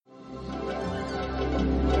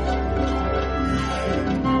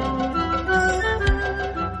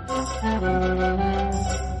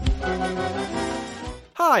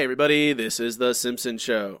Hi, everybody. This is The Simpsons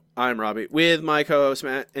Show. I'm Robbie with my co-host,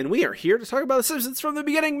 Matt, and we are here to talk about The Simpsons from the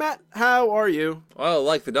beginning. Matt, how are you? Well,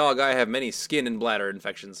 like the dog, I have many skin and bladder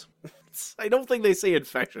infections. I don't think they say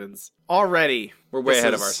infections. Already. We're way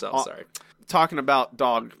ahead of ourselves, sorry. Talking about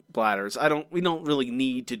dog bladders, we don't really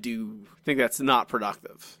need to think that's not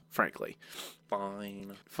productive, frankly.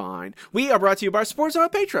 Fine. We are brought to you by supporters on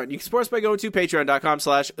Patreon. You can support us by going to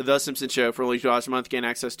patreon.com/The Simpsons Show for only $2 a month. Gain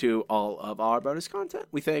access to all of our bonus content.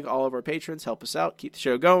 We thank all of our patrons. Help us out. Keep the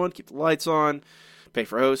show going. Keep the lights on. Pay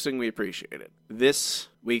for hosting. We appreciate it. This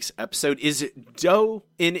week's episode is Doe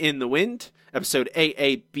in the Wind. Episode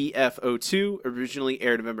AABF02, originally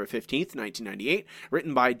aired November 15th, 1998.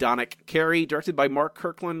 Written by Donick Cary. Directed by Mark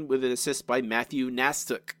Kirkland with an assist by Matthew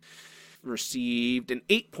Nastuk. Received an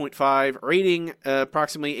 8.5 rating,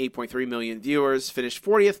 approximately 8.3 million viewers. Finished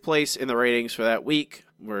 40th place in the ratings for that week.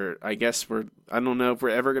 I don't know if we're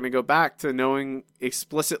ever going to go back to knowing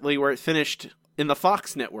explicitly where it finished in the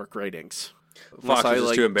Fox network ratings. Fox is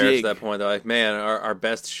just too embarrassed at that point. They're like, man, our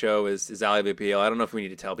best show is Ally McBeal. I don't know if we need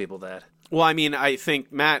to tell people that. Well, I mean, I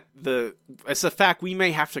think, Matt, it's a fact we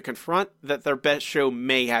may have to confront that their best show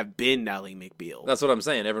may have been Ally McBeal. That's what I'm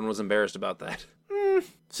saying. Everyone was embarrassed about that.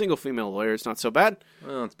 Single female lawyer is not so bad.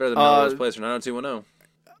 Well, it's better than Melrose Place or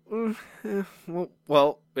 90210.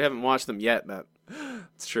 Well, we haven't watched them yet, Matt.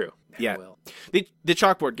 It's true. Yeah. The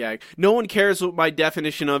chalkboard gag. No one cares what my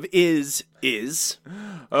definition of is.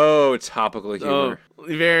 Oh, topical humor. Oh,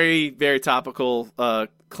 very, very topical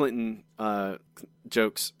Clinton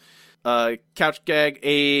jokes. Couch gag.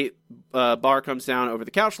 A bar comes down over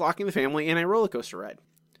the couch, locking the family in a roller coaster ride.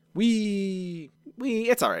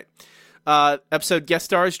 It's all right. Episode guest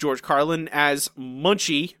stars George Carlin as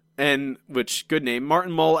Munchie, good name,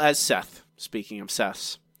 Martin Mull as Seth. Speaking of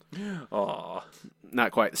Seths. Aw.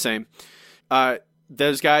 Not quite the same.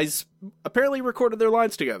 Those guys apparently recorded their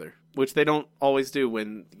lines together, which they don't always do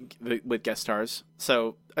with guest stars.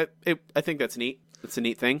 So I think that's neat. It's a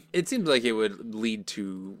neat thing. It seems like it would lead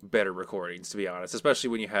to better recordings, to be honest,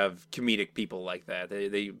 especially when you have comedic people like that.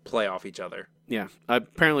 They play off each other. Yeah.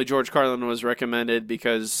 Apparently George Carlin was recommended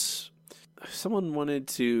because someone wanted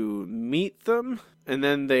to meet them, and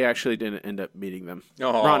then they actually didn't end up meeting them.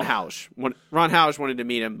 Oh. Ron Housh wanted to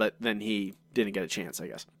meet him, but then he didn't get a chance, I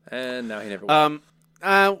guess. And now he never will.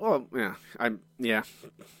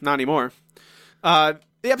 Not anymore.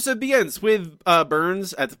 The episode begins with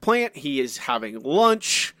Burns at the plant. He is having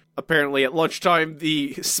lunch. Apparently at lunchtime,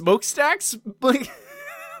 the smokestacks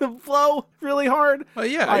blow really hard. Oh,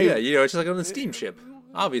 yeah. It's just like on the steamship.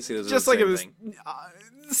 Obviously, those just are like the same thing.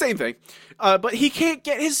 Same thing. But he can't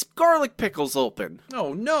get his garlic pickles open.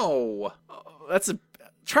 Oh, no. That's a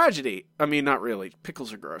tragedy. I mean, not really.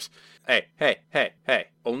 Pickles are gross. Hey.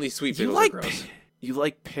 Only sweet pickles are gross. You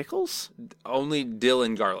like pickles? Only dill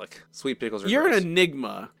and garlic. Sweet pickles are You're gross. An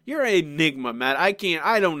enigma. You're an enigma, Matt. I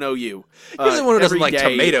don't know you. You're the one who doesn't like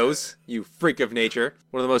tomatoes, you freak of nature.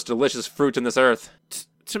 One of the most delicious fruits on this earth.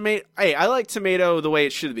 Hey, I like tomato the way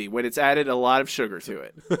it should be, when it's added a lot of sugar to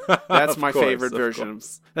it. That's my favorite version.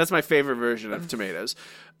 That's my favorite version of tomatoes.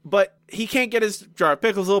 But he can't get his jar of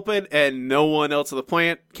pickles open, and no one else at the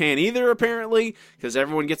plant can either, apparently, because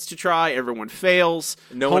everyone gets to try, everyone fails.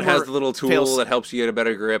 No one has the little tool that helps you get a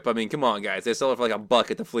better grip. I mean, come on, guys. They sell it for like $1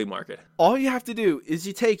 at the flea market. All you have to do is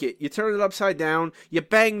you take it, you turn it upside down, you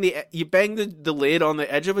bang the lid on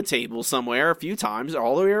the edge of a table somewhere a few times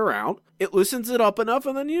all the way around. It loosens it up enough,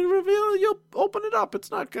 and then you'll open it up. It's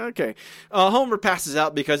not okay. Homer passes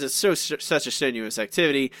out because it's such a strenuous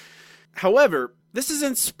activity. However, this has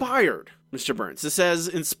inspired Mr. Burns. This has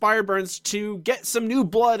inspired Burns to get some new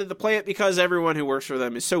blood at the plant because everyone who works for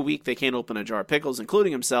them is so weak they can't open a jar of pickles,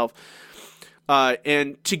 including himself.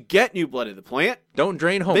 And to get new blood at the plant... Don't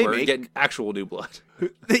drain Homer and get actual new blood.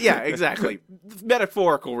 Yeah, exactly.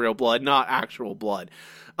 Metaphorical real blood, not actual blood.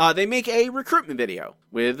 They make a recruitment video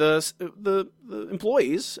with the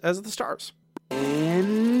employees as the stars.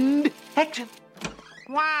 And action.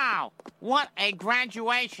 Wow, what a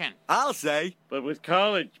graduation. I'll say. But with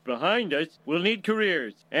college behind us, we'll need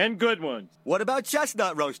careers, and good ones. What about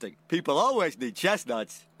chestnut roasting? People always need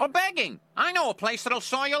chestnuts. Or begging. I know a place that'll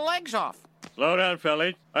saw your legs off. Slow down,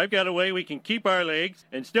 fellas. I've got a way we can keep our legs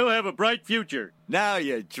and still have a bright future. Now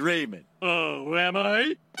you're dreaming. Oh, am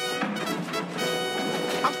I?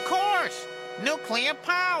 Of course. Nuclear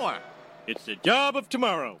power. It's the job of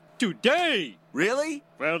tomorrow. Today! Really?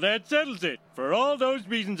 Well, that settles it. For all those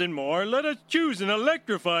reasons and more, let us choose an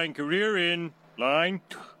electrifying career in... line...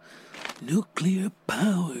 Nuclear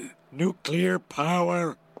power. Nuclear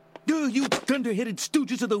power. You thunder-headed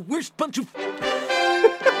stooges are the worst bunch of...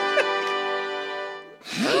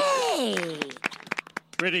 Hey!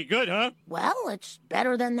 Pretty good, huh? Well, it's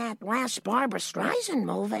better than that last Barbara Streisand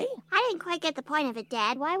movie. I didn't quite get the point of it,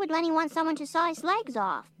 Dad. Why would Lenny want someone to saw his legs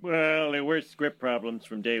off? Well, there were script problems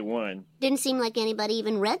from day one. Didn't seem like anybody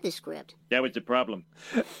even read the script. That was the problem.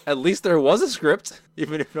 At least there was a script,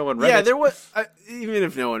 even if no one read it. Yeah, there was. Even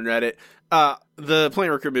if no one read it, the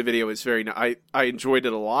plant recruitment video is very. I enjoyed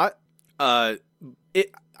it a lot. I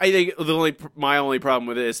think my only problem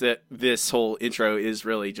with it is that this whole intro is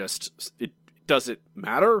really just it doesn't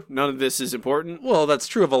matter. None of this is important. Well, that's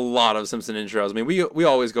true of a lot of Simpson intros. I mean, we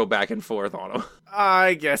always go back and forth on them.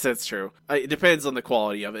 I guess that's true. It depends on the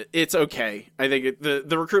quality of it. It's okay. I think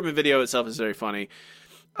the recruitment video itself is very funny.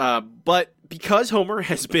 But because Homer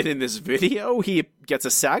has been in this video, he gets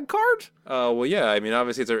a SAG card? Well, yeah. I mean,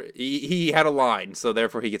 obviously, he had a line, so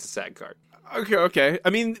therefore he gets a SAG card. Okay. I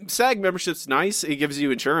mean, SAG membership's nice. It gives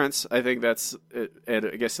you insurance. I think that's, and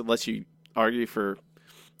I guess it lets you argue for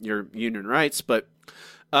your union rights. But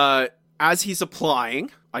as he's applying,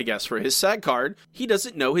 I guess, for his SAG card, he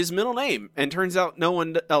doesn't know his middle name. And turns out no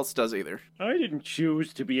one else does either. I didn't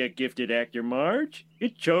choose to be a gifted actor, Marge.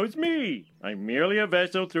 It chose me. I'm merely a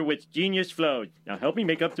vessel through which genius flows. Now help me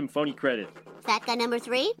make up some phony credits. Fat guy number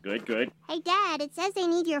 3? Good. Hey, Dad, it says they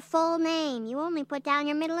need your full name. You only put down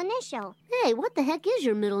your middle initial. Hey, what the heck is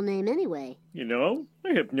your middle name anyway? You know,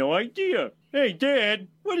 I have no idea. Hey, Dad,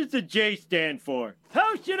 what does the J stand for?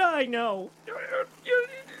 How should I know?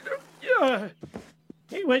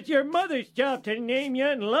 It was your mother's job to name you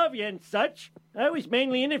and love you and such. I was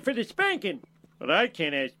mainly in it for the spanking. But I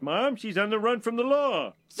can't ask Mom. She's on the run from the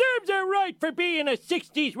law. Serves her right for being a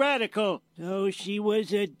 60s radical. Oh, she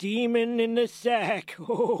was a demon in the sack.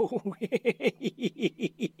 Oh.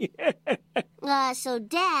 So,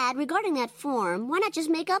 Dad, regarding that form, why not just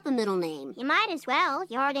make up a middle name? You might as well.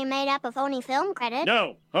 You already made up a phony film credit.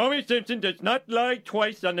 No, Homer Simpson does not lie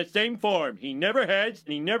twice on the same form. He never has,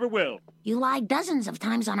 and he never will. You lied dozens of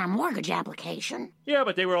times on our mortgage application. Yeah,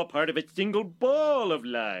 but they were all part of a single ball of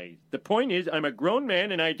lies. The point is, I'm a grown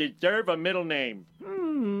man and I deserve a middle name.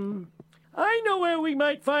 I know where we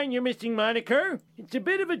might find your missing moniker. It's a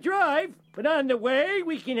bit of a drive, but on the way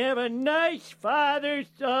we can have a nice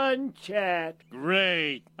father-son chat.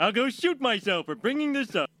 Great. I'll go shoot myself for bringing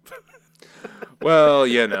this up. Well,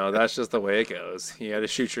 you know, that's just the way it goes. You had to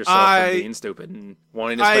shoot yourself for being stupid and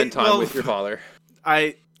wanting to spend time with your father.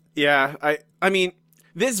 I mean,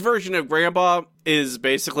 this version of Grandpa is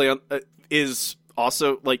basically is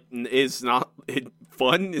also like is not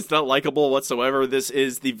fun. It's not likable whatsoever. This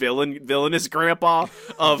is the villainous Grandpa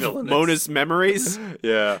of Mona's memories.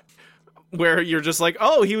 Yeah, where you're just like,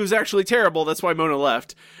 oh, he was actually terrible. That's why Mona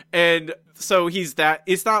left. And so he's that.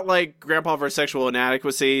 It's not like Grandpa versus sexual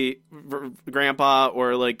inadequacy, Grandpa,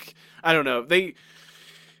 or like I don't know.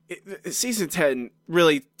 Season 10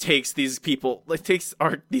 really takes these people, like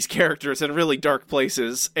these characters in really dark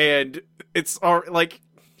places, and it's like,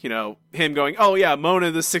 you know, him going, oh yeah,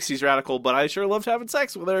 Mona the 60s radical, but I sure loved having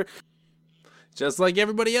sex with her. Just like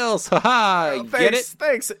everybody else. Haha, get it?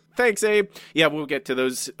 Thanks, Abe. Yeah, we'll get to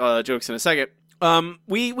those jokes in a second.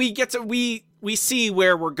 We see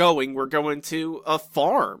where we're going. We're going to a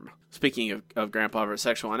farm. Speaking of Grandpa versus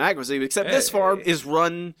sexual inadequacy, except this farm is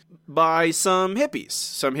run by some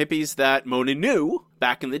hippies that Mona knew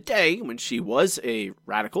back in the day when she was a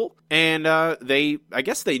radical, and I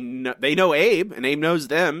guess they know Abe, and Abe knows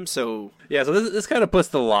them, so... Yeah, so this kind of puts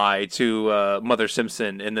the lie to Mother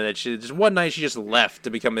Simpson, and then just one night she just left to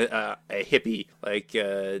become a hippie. Like,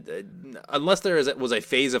 unless there was a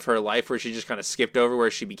phase of her life where she just kind of skipped over,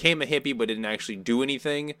 where she became a hippie but didn't actually do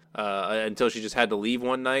anything until she just had to leave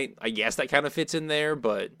one night. I guess that kind of fits in there,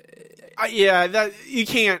 but... yeah, that you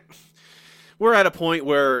can't... We're at a point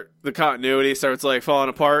where the continuity starts like falling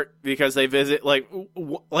apart because they visit like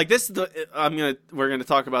this. We're gonna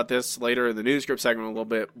talk about this later in the news script segment a little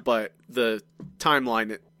bit, but the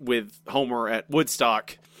timeline with Homer at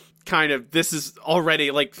Woodstock, kind of, this is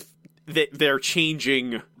already like they're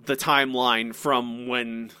changing the timeline from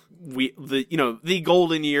when the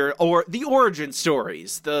golden year or the origin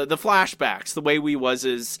stories, the flashbacks, the way we was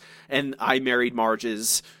is and I married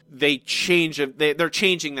Marge's. They're changing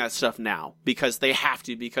that stuff now because they have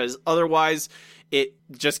to, because otherwise it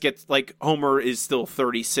just gets like Homer is still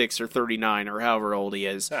 36 or 39 or however old he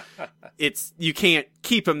is. You can't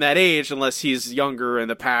keep him that age unless he's younger in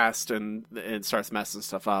the past and starts messing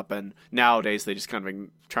stuff up. And nowadays they just kind of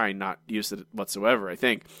try and not use it whatsoever, I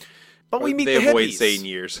think. But we meet the hippies. They avoid saying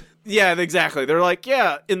years. Yeah, exactly. They're like,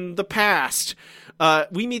 yeah, in the past.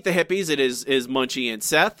 We meet the hippies. It is Munchie and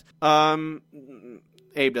Seth.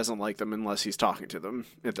 Abe doesn't like them unless he's talking to them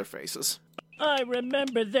at their faces. I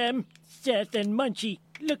remember them, Seth and Munchie.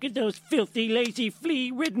 Look at those filthy, lazy,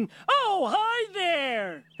 flea-ridden... Oh, hi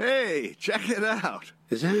there! Hey, check it out.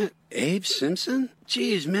 Is that Abe Simpson?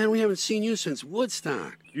 Jeez, man, we haven't seen you since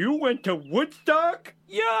Woodstock. You went to Woodstock?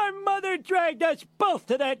 Your mother dragged us both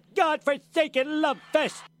to that godforsaken love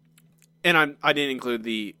fest. And I didn't include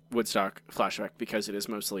the Woodstock flashback because it is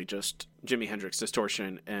mostly just Jimi Hendrix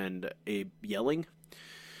distortion and Abe yelling.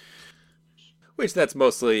 Which that's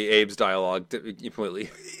mostly Abe's dialogue completely.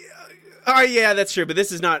 Yeah, that's true. But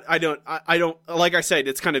this is not. I don't. Like I said,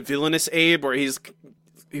 it's kind of villainous Abe, where he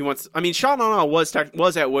wants. I mean, Sha Na Na was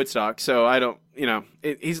at Woodstock, so I don't.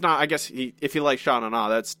 He's not. I guess if you like Sha Na Na,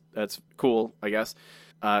 that's cool. I guess.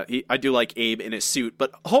 I do like Abe in his suit,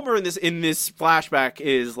 but Homer in this flashback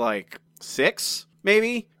is like 6,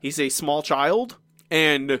 maybe. He's a small child,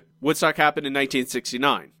 and Woodstock happened in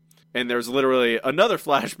 1969. And there's literally another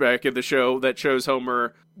flashback in the show that shows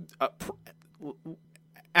Homer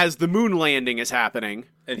as the moon landing is happening,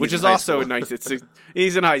 which is also in 1960.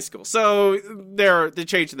 He's in high school. So they're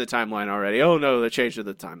changing the timeline already. Oh no, they're changing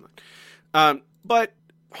the timeline. But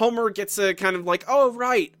Homer gets a kind of like, oh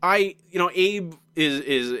right, Abe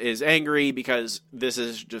is angry because this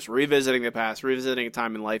is just revisiting the past, revisiting a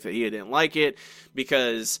time in life that he didn't like it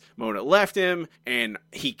because Mona left him, and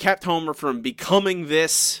he kept Homer from becoming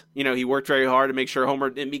this. He worked very hard to make sure Homer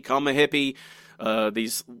didn't become a hippie.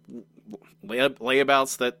 These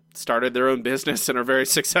layabouts that started their own business and are very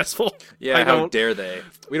successful. Yeah, how dare they?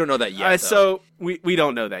 We don't know that yet. So we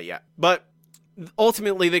don't know that yet. But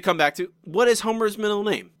ultimately, they come back to, what is Homer's middle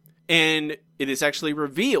name? And it is actually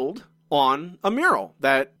revealed on a mural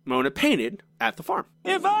that Mona painted at the farm.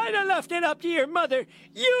 If I'd have left it up to your mother,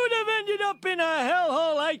 you'd have ended up in a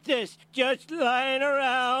hellhole like this, just lying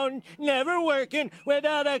around, never working,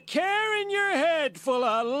 without a care in your head, full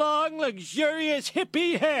of long, luxurious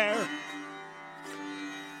hippie hair.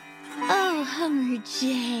 Oh, Homer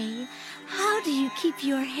J., how do you keep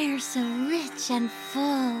your hair so rich and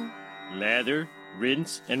full? Lather,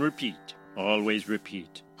 rinse, and repeat. Always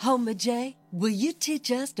repeat. Homer J., will you teach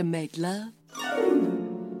us to make love?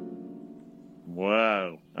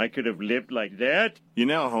 Wow, I could have lived like that?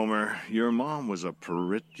 Homer, your mom was a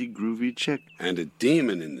pretty groovy chick. And a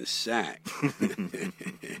demon in the sack.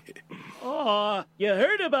 Aw, you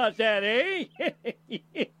heard about that, eh?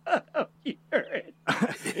 You heard.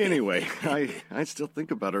 Anyway, I still think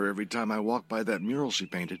about her every time I walk by that mural she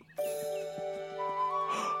painted.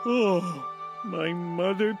 Oh, my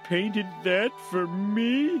mother painted that for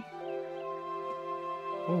me?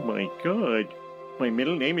 Oh my God. My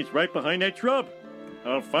middle name is right behind that shrub.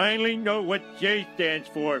 I'll finally know what J stands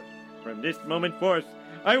for. From this moment forth,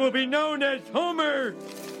 I will be known as Homer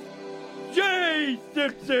J.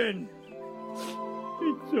 Simpson.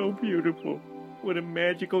 It's so beautiful. What a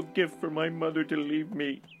magical gift for my mother to leave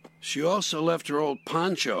me. She also left her old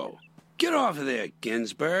poncho. Get off of there,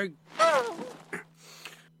 Ginsburg.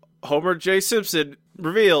 Homer J. Simpson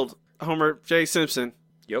revealed. Homer J. Simpson.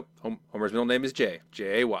 Yep. Homer's middle name is J.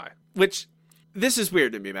 J-A-Y. Which, this is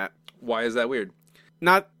weird to me, Matt. Why is that weird?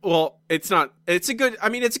 It's not. It's a good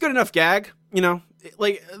enough gag,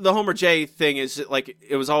 Like, the Homer J thing is, like,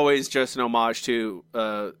 it was always just an homage to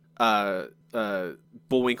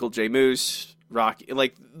Bullwinkle J. Moose, Rocky.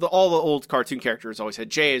 Like, all the old cartoon characters always had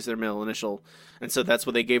J as their middle initial, and so that's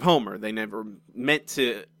what they gave Homer. They never meant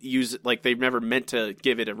to use it, like, they've never meant to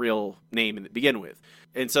give it a real name to begin with.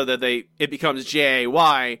 And so that it becomes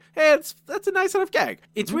J-A-Y. Hey, that's a nice enough gag.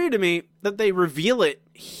 It's weird to me that they reveal it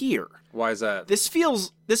here. Why is that? This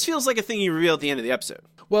feels like a thing you reveal at the end of the episode.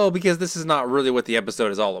 Well, because this is not really what the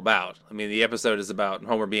episode is all about. I mean, the episode is about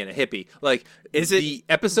Homer being a hippie. Like, the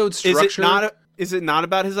episode structure... Is it not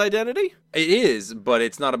about his identity? It is, but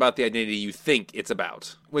it's not about the identity you think it's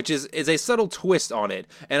about, which is a subtle twist on it.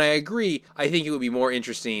 And I agree, I think it would be more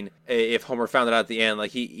interesting if Homer found it out at the end. Like,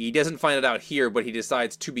 he doesn't find it out here, but he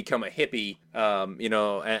decides to become a hippie,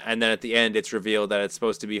 and then at the end it's revealed that it's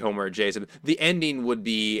supposed to be Homer J. The ending would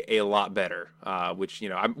be a lot better, which,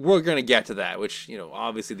 we're going to get to that, which,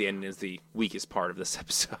 obviously the ending is the weakest part of this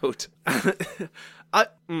episode.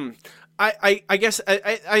 I guess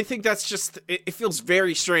I think that's just, it feels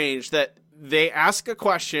very strange that they ask a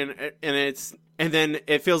question and then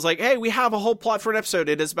it feels like, hey, we have a whole plot for an episode.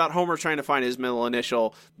 It is about Homer trying to find his middle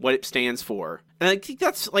initial, what it stands for. And I think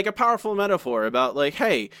that's like a powerful metaphor about, like,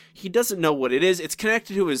 hey, he doesn't know what it is. It's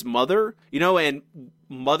connected to his mother, and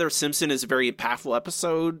Mother Simpson is a very impactful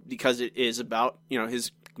episode because it is about,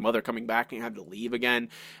 his mother coming back and having to leave again.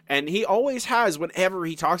 And he always has, whenever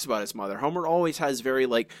he talks about his mother, Homer always has very,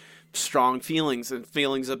 like, strong feelings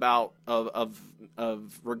about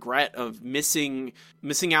of regret of missing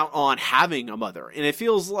out on having a mother. And it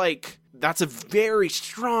feels like that's a very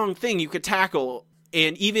strong thing you could tackle.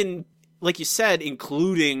 And even, like you said,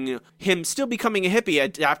 including him still becoming a hippie,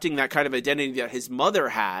 adapting that kind of identity that his mother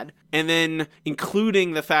had, and then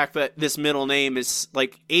including the fact that this middle name is,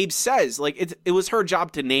 like Abe says, like it was her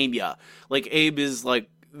job to name ya. Like Abe is like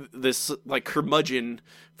this like curmudgeon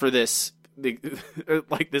for this,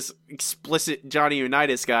 like this explicit Johnny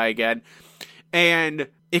Unitas guy again. And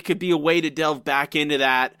it could be a way to delve back into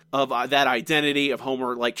that, of that identity of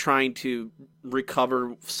Homer, like trying to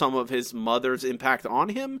recover some of his mother's impact on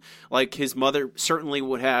him. Like his mother certainly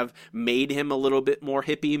would have made him a little bit more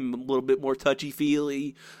hippie, a little bit more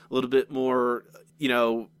touchy-feely, a little bit more, you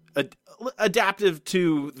know, adaptive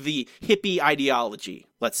to the hippie ideology,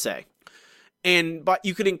 let's say. But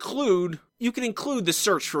you could include the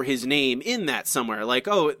search for his name in that somewhere. Like,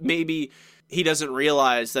 oh, maybe he doesn't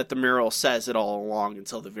realize that the mural says it all along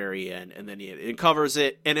until the very end, and then it covers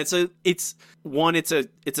it. And it's a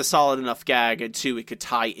solid enough gag, and two, it could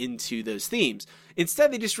tie into those themes.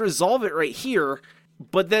 Instead, they just resolve it right here,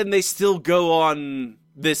 but then they still go on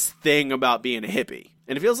this thing about being a hippie,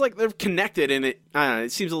 and it feels like they're connected. And I don't know,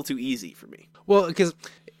 it seems a little too easy for me. Well, because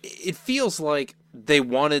it feels like they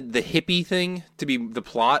wanted the hippie thing to be the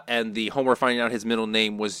plot, and the Homer finding out his middle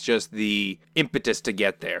name was just the impetus to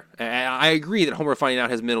get there. And I agree that Homer finding out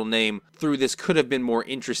his middle name through this could have been more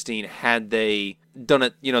interesting had they done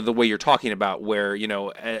it, you know, the way you're talking about, where, you know,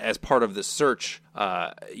 as part of the search,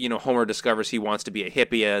 you know, Homer discovers he wants to be a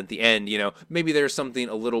hippie, and at the end, you know, maybe there's something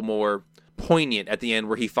a little more poignant at the end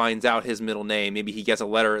where he finds out his middle name. Maybe he gets a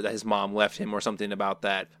letter that his mom left him or something about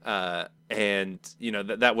that. And, you know,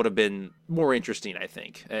 that would have been more interesting, I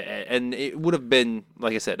think. And it would have been,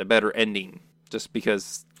 like I said, a better ending, just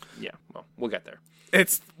because, yeah, well, we'll get there.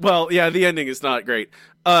 The ending is not great.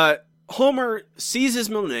 Homer sees his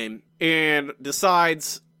middle name and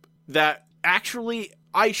decides that actually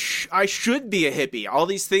I should be a hippie. All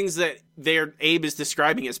these things that Abe is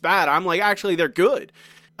describing as bad, I'm like, actually, they're good.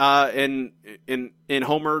 And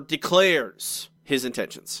Homer declares his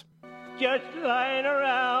intentions. Just lying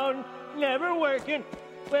around, never working,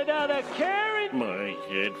 without a care in my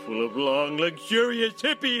head full of long, luxurious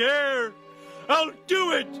hippie hair. I'll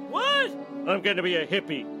do it! What? I'm gonna be a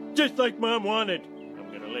hippie, just like Mom wanted.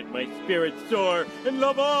 I'm gonna let my spirit soar and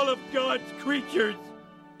love all of God's creatures.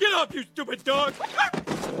 Get off, you stupid dog!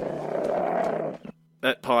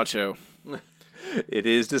 That poncho. It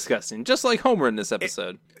is disgusting, just like Homer in this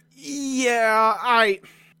episode.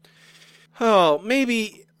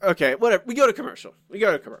 Maybe. Okay, whatever. We go to commercial.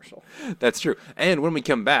 That's true. And when we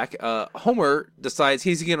come back, Homer decides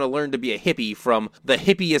he's going to learn to be a hippie from the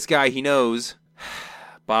hippiest guy he knows,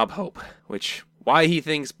 Bob Hope. Which, why he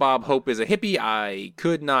thinks Bob Hope is a hippie, I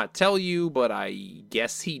could not tell you, but I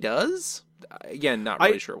guess he does. Again, not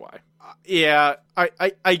really sure why.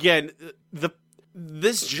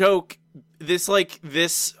 This joke,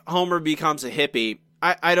 this Homer becomes a hippie.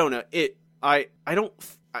 I don't know.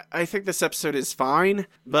 I think this episode is fine,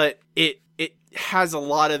 but it has a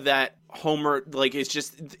lot of that Homer, like,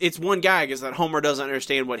 it's one gag is that Homer doesn't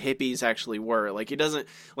understand what hippies actually were. Like, it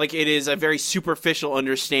is a very superficial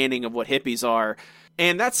understanding of what hippies are.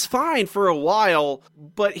 And that's fine for a while,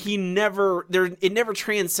 but it never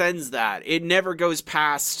transcends that. It never goes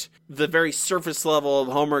past the very surface level of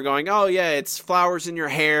Homer going, oh yeah, it's flowers in your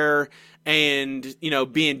hair and, you know,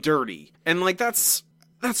 being dirty. And like, that's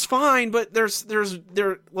fine, but there's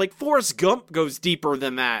like Forrest Gump goes deeper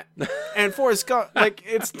than that. And Forrest Gump, like,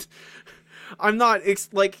 it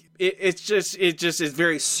just is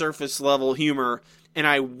very surface level humor. And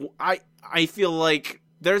I feel like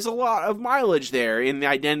there's a lot of mileage there in the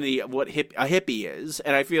identity of what a hippie is.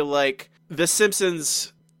 And I feel like The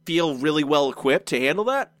Simpsons feel really well equipped to handle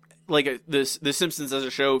that. Like, The Simpsons as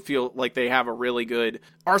a show feel like they have a really good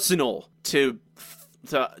arsenal to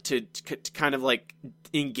kind of like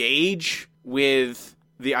engage with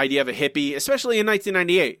the idea of a hippie, especially in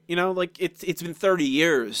 1998. You know, like, it's been 30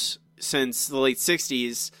 years since the late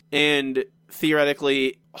 60s, and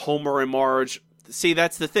theoretically Homer and Marge, see,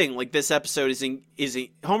 that's the thing. Like, this episode is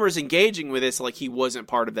Homer's engaging with this like he wasn't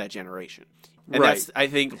part of that generation. And right. That's, I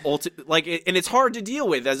think, and it's hard to deal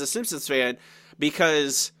with as a Simpsons fan,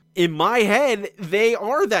 because in my head, they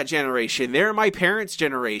are that generation. They're my parents'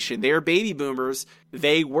 generation. They're baby boomers.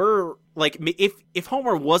 They were, like, if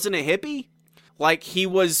Homer wasn't a hippie, like, he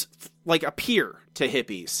was, like, a peer to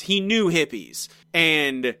hippies. He knew hippies.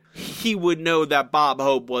 And he would know that Bob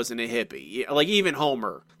Hope wasn't a hippie. Like, even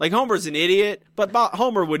Homer. Like, Homer's an idiot, but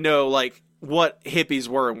Homer would know, like, what hippies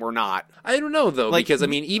were and were not. I don't know, though, because, I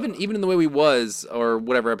mean, even in The Way We Was, or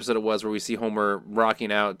whatever episode it was where we see Homer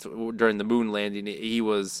rocking out during the moon landing, he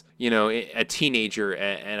was, a teenager,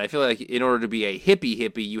 and I feel like in order to be a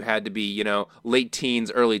hippie, you had to be, late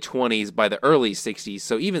teens, early 20s by the early 60s,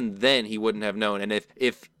 so even then he wouldn't have known, and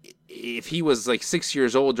if he was, 6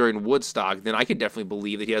 years old during Woodstock, then I could definitely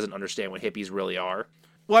believe that he doesn't understand what hippies really are.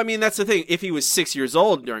 Well, I mean, that's the thing, if he was 6 years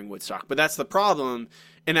old during Woodstock, but that's the problem.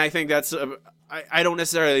 And I think that's I don't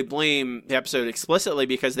necessarily blame the episode explicitly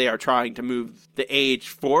because they are trying to move the age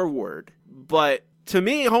forward. But to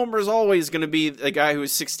me, Homer's always going to be the guy who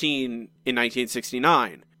was 16 in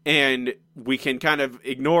 1969. And we can kind of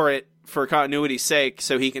ignore it for continuity's sake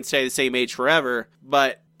so he can stay the same age forever.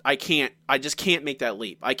 But I just can't make that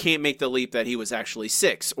leap. I can't make the leap that he was actually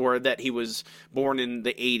 6 or that he was born in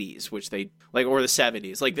the 80s, which they, or the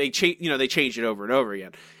 70s. They change it over and over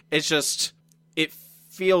again. It's just, it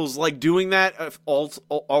feels like doing that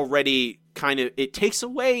already kind of, it takes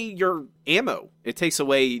away your ammo. It takes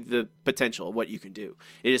away the potential of what you can do.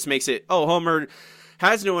 It just makes it, Homer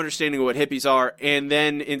has no understanding of what hippies are, and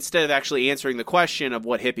then instead of actually answering the question of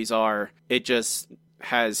what hippies are, it just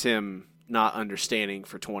has him not understanding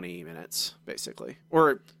for 20 minutes, basically.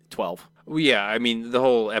 Or 12. Well, yeah, I mean, the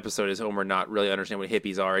whole episode is Homer not really understanding what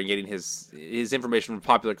hippies are and getting his information from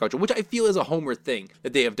popular culture, which I feel is a Homer thing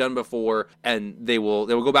that they have done before, and they will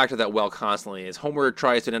go back to that well constantly. Is Homer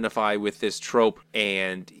tries to identify with this trope,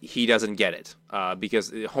 and he doesn't get it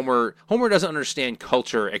because Homer doesn't understand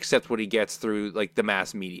culture except what he gets through the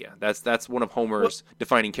mass media. That's one of Homer's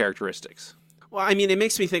defining characteristics. Well, I mean, it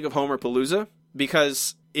makes me think of Homer Palooza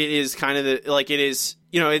because it is kind of it is,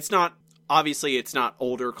 it's not. Obviously, it's not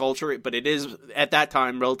older culture, but it is at that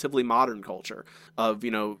time relatively modern culture of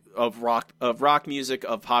rock music,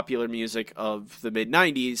 of popular music of the mid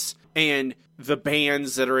 '90s, and the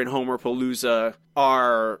bands that are in Homer Palooza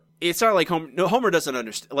are. It's not like Homer doesn't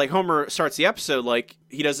understand. Like Homer starts the episode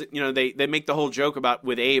he doesn't. They make the whole joke about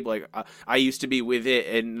with Abe I used to be with it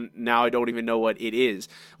and now I don't even know what it is.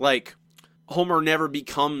 Homer never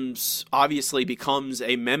becomes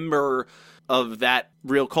a member of that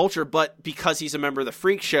real culture, but because he's a member of the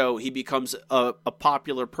Freak Show, he becomes a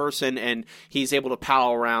popular person, and he's able to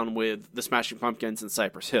pal around with the Smashing Pumpkins and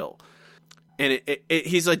Cypress Hill. And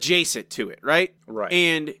he's adjacent to it, right? Right.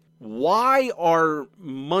 And why are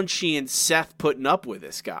Munchie and Seth putting up with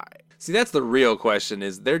this guy? See, that's the real question,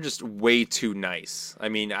 is they're just way too nice. I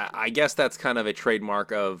mean, I guess that's kind of a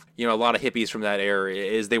trademark of, a lot of hippies from that era,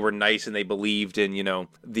 is they were nice and they believed in,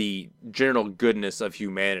 the general goodness of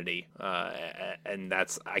humanity. And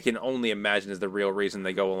that's, I can only imagine, is the real reason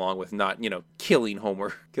they go along with not, killing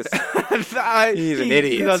Homer. Because he's an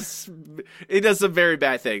idiot. He does some very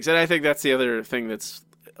bad things. And I think that's the other thing that's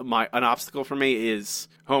an obstacle for me is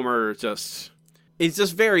Homer it's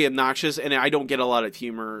just very obnoxious, and I don't get a lot of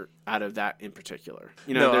humor out of that in particular.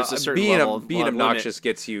 There's a certain level of being obnoxious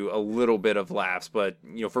gets you a little bit of laughs, but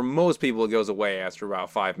for most people it goes away after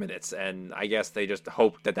about 5 minutes, and I guess they just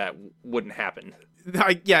hoped that wouldn't happen.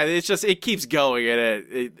 It keeps going,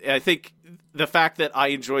 and I think the fact that I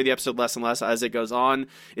enjoy the episode less and less as it goes on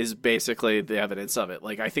is basically the evidence of it.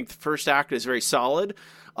 I think the first act is very solid.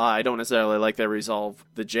 I don't necessarily like they resolve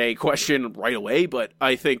the Jay question right away, but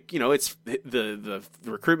I think, it's the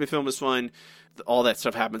recruitment film is fun. All that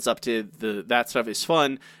stuff happens up to that stuff is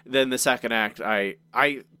fun. Then the second act, I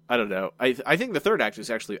don't know. I think the third act is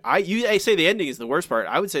actually, I say the ending is the worst part.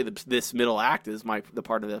 I would say this middle act is the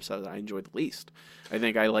part of the episode that I enjoyed the least. I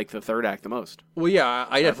think I like the third act the most. Well, yeah,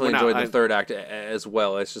 I definitely enjoyed the third act as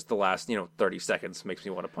well. It's just the last, 30 seconds makes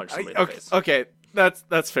me want to punch somebody in the face. Okay,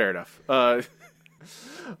 that's fair enough.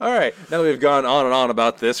 All right, now that we've gone on and on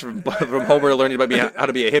about this, from Homer learning about how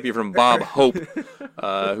to be a hippie from Bob Hope,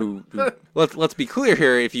 who let's be clear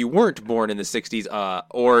here, if you weren't born in the 60s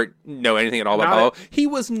or know anything at all about Bob Hope, he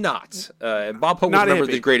was not. Bob Hope was a member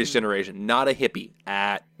of the Greatest Generation, not a hippie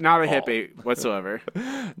at Not a all. hippie whatsoever.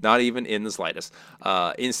 Not even in the slightest.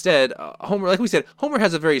 Instead, Homer, like we said, Homer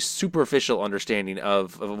has a very superficial understanding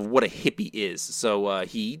of what a hippie is, so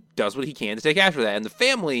he does what he can to take after that, and the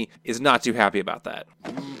family is not too happy about that.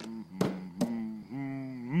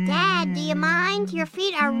 Dad, do you mind? Your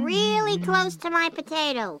feet are really close to my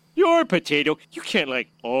potato. Your potato? You can't,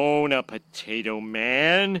 own a potato,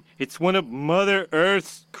 man. It's one of Mother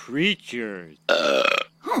Earth's creatures.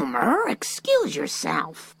 Homer, excuse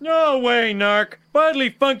yourself. No way, Narc. Bodily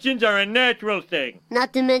functions are a natural thing.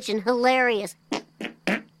 Not to mention hilarious.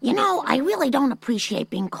 I really don't appreciate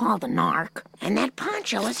being called a narc. And that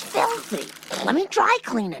poncho is filthy. Let me dry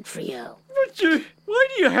clean it for you. Why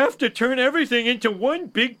do you have to turn everything into one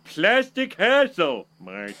big plastic hassle?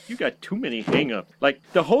 Marge, you got too many hang-ups. Like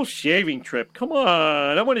the whole shaving trip. Come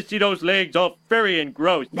on, I want to see those legs all furry and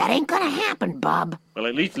gross. That ain't gonna happen, Bub. Well,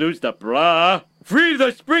 at least lose the bra. Free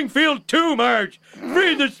the Springfield 2, Marge!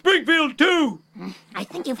 Free the Springfield 2! I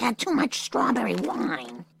think you've had too much strawberry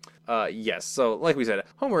wine. Yes, so like we said,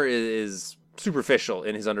 Homer is superficial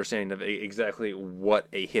in his understanding of exactly what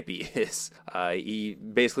a hippie is. He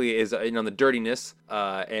basically is on the dirtiness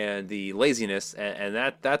and the laziness,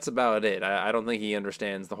 and that's about it. I don't think he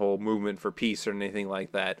understands the whole movement for peace or anything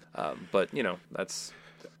like that. But that's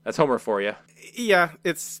Homer for you. Yeah,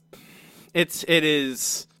 it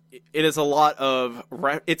is a lot of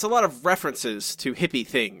references to hippie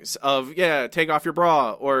things of take off your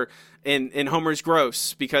bra, or and Homer's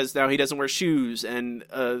gross because now he doesn't wear shoes, and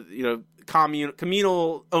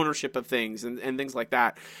communal ownership of things and things like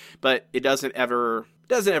that. But it doesn't ever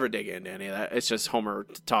dig into any of that. It's just Homer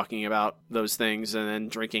talking about those things and then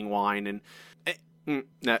drinking wine and. It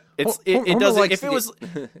doesn't. If it was,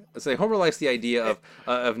 say Homer likes the idea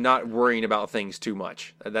of not worrying about things too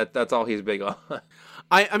much. That's all he's big on.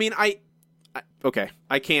 Okay.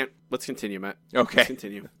 I can't. Let's continue, Matt. Okay. Let's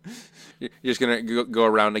continue. You're just gonna go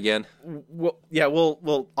around again. Well, yeah.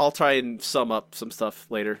 I'll try and sum up some stuff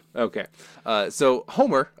later. Okay. So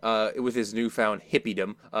Homer, with his newfound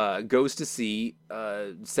hippiedom, goes to see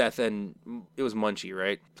Seth and it was Munchie,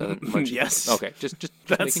 right? Munchie. Yes. Okay. Just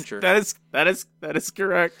making sure. That is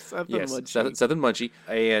correct. Seth and Munchie. Seth and Munchie,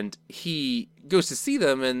 and he goes to see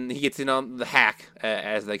them, and he gets in on the hack,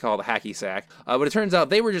 as they call the hacky sack. But it turns out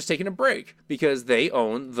they were just taking a break because they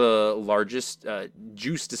own the largest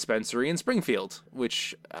juice dispensary in Springfield,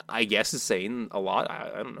 which I guess is saying a lot.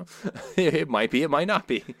 I don't know. It might be, it might not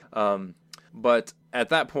be. But at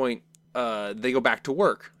that point, they go back to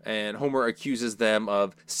work, and Homer accuses them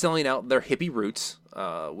of selling out their hippie roots,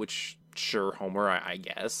 which, sure, Homer, I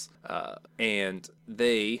guess. And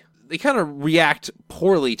they kind of react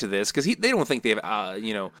poorly to this because they don't think they've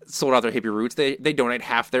sold out their hippie roots. They donate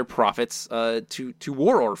half their profits to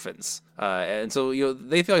war orphans, and so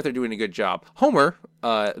they feel like they're doing a good job. Homer,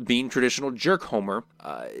 being traditional jerk Homer,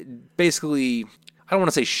 basically, I don't want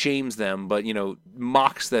to say shames them, but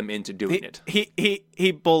mocks them into doing it.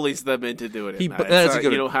 He bullies them into doing it. That's a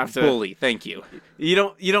good you don't have to bully. Thank you. You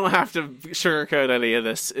don't have to sugarcoat any of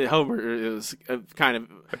this. Homer is kind of.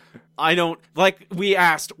 I don't like. We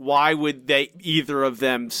asked why would either of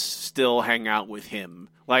them still hang out with him?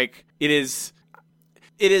 Like it is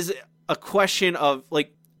a question of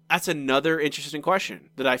like that's another interesting question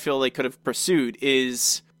that I feel they could have pursued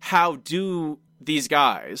is how do these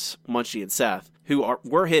guys, Munchie and Seth, who are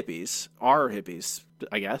hippies,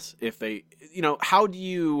 I guess, if they, how do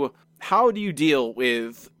you deal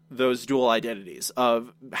with those dual identities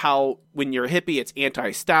of how when you're a hippie, it's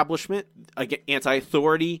anti-establishment,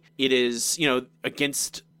 anti-authority. It is,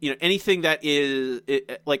 against, anything that is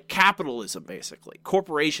like capitalism, basically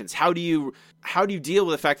corporations. How do you deal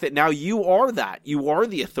with the fact that now you are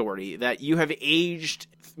the authority, that you have aged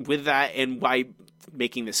with that, and by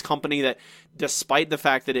making this company that, despite the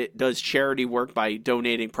fact that it does charity work by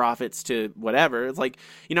donating profits to whatever, it's like,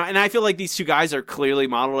 and I feel like these two guys are clearly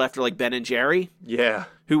modeled after like Ben and Jerry. Yeah.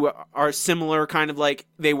 Who are similar, kind of like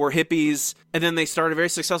they were hippies and then they started a very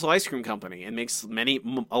successful ice cream company and makes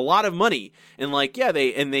a lot of money. And like, yeah,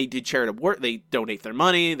 they did charitable work. They donate their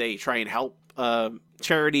money. They try and help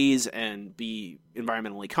charities and be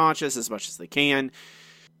environmentally conscious as much as they can.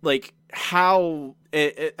 Like how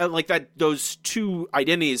like that, those two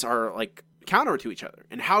identities are like counter to each other,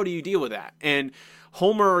 and how do you deal with that? And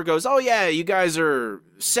Homer goes, oh yeah, you guys are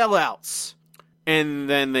sellouts, and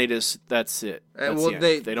then that's it.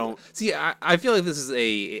 They don't see. I feel like this is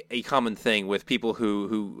a common thing with people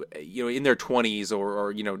who in their 20s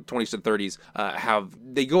or 20s to 30s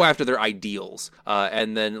they go after their ideals,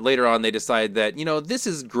 and then later on they decide that this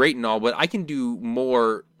is great and all, but I can do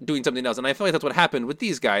more doing something else. And I feel like that's what happened with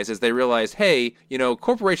these guys, is they realized, hey,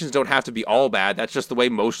 corporations don't have to be all bad. That's just the way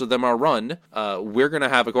most of them are run. We're going to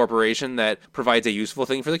have a corporation that provides a useful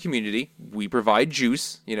thing for the community. We provide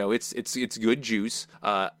juice. It's good juice.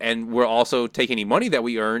 And we're also take any money that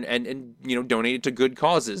we earn and donate it to good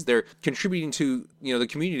causes. They're contributing to, the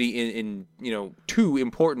community in two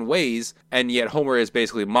important ways. And yet Homer is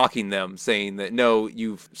basically mocking them, saying that, no,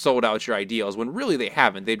 you've sold out your ideals, when really they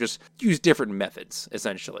haven't. They've just used different methods,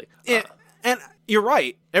 essentially. And you're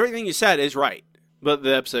right. Everything you said is right. But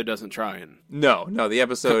the episode doesn't try and... No, the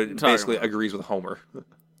episode basically agrees with Homer.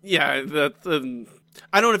 Yeah, I don't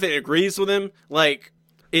know if it agrees with him. Like,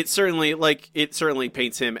 it certainly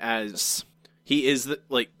paints him as... He is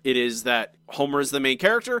it is that Homer is the main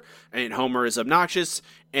character, and Homer is obnoxious,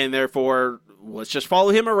 and therefore let's just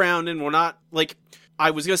follow him around, and we're not like.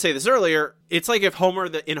 I was gonna say this earlier. It's like if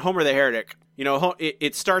in Homer the Heretic,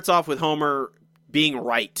 it starts off with Homer being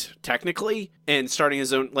right technically and starting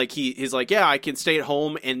his own, like he's like, yeah, I can stay at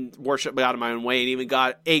home and worship God in my own way, and even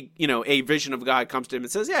God, a vision of God comes to him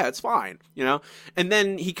and says, yeah, it's fine, and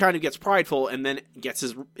then he kind of gets prideful and then gets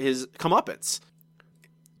his comeuppance.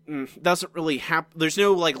 Doesn't really happen. There's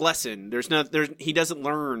no lesson. He doesn't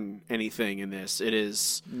learn anything in this. It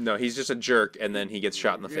is no, he's just a jerk, and then he gets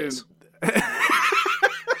shot in the face.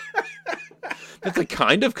 That's a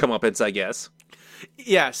kind of comeuppance, I guess.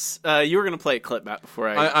 Yes, you were going to play a clip, Matt, before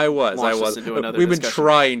I was. Into another We've discussion. been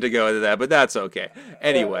trying to go into that, but that's okay.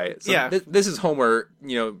 Anyway, this is Homer,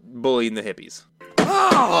 bullying the hippies.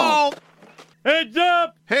 Oh! Heads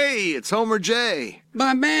up! Hey, it's Homer J.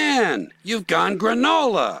 My man, you've gone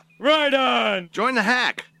granola. Right on! Join the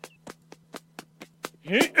hack.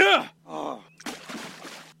 Oh.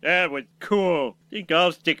 That was cool. Think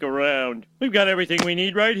I'll stick around. We've got everything we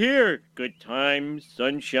need right here. Good times,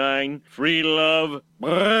 sunshine, free love.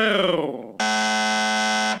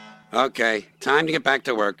 Okay, time to get back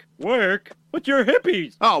to work. Work? What's your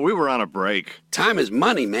hippies? Oh, we were on a break. Time is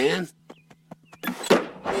money, man.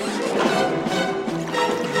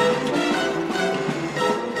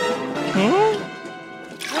 Huh?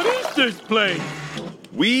 What is this place?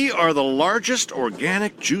 We are the largest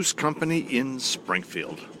organic juice company in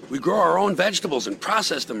Springfield. We grow our own vegetables and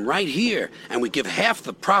process them right here, and we give half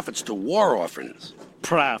the profits to war orphans.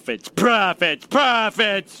 Profits, profits,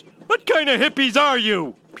 profits! What kind of hippies are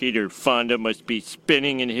you? Peter Fonda must be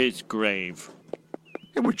spinning in his grave.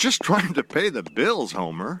 Hey, we're just trying to pay the bills,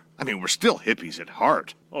 Homer. I mean, we're still hippies at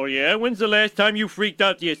heart. Oh yeah? When's the last time you freaked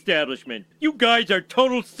out the establishment? You guys are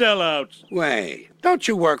total sellouts. Wait, don't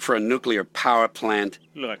you work for a nuclear power plant?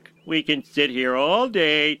 Look, we can sit here all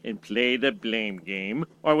day and play the blame game,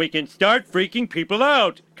 or we can start freaking people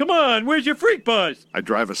out. Come on, where's your freak bus? I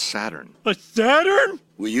drive a Saturn. A Saturn?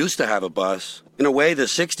 We used to have a bus. In a way, the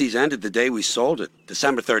 60s ended the day we sold it,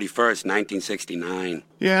 December 31st, 1969.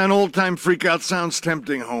 Yeah, an old-time freak-out sounds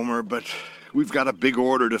tempting, Homer, but we've got a big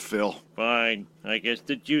order to fill. Fine. I guess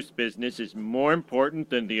the juice business is more important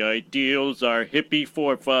than the ideals our hippie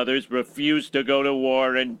forefathers refused to go to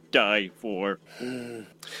war and die for.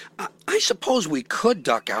 I suppose we could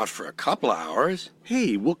duck out for a couple hours.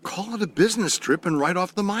 Hey, we'll call it a business trip and write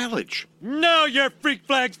off the mileage. Now your freak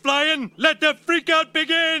flag's flying! Let the freak out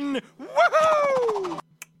begin! Woohoo!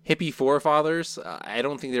 Hippie forefathers? I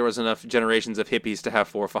don't think there was enough generations of hippies to have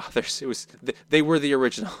forefathers. They were the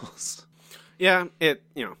originals. Yeah,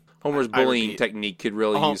 Homer's bullying technique could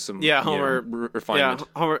really use some refinement. Yeah,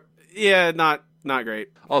 Homer. Yeah, not great.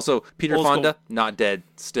 Also, Peter Old Fonda, school. not dead,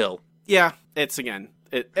 still. Yeah, it's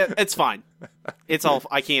fine. It's all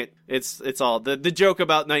I can't. It's all the joke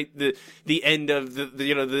about the end of the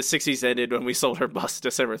 60s ended when we sold her bus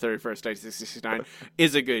December 31st, 1969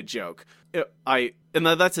 is a good joke. And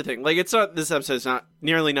that's the thing. Like, it's not, this episode's not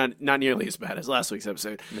nearly as bad as last week's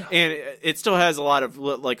episode, no. And it still has a lot of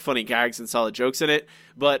funny gags and solid jokes in it.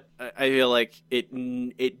 But I feel like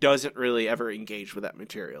it doesn't really ever engage with that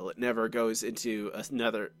material. It never goes into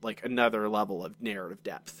another level of narrative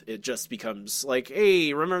depth. It just becomes like,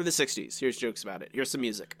 hey, remember the 60s? Here's jokes about it. Here's some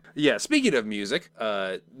music. Yeah, speaking of music,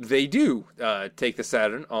 they do take the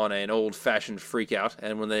Saturn on an old-fashioned freak-out,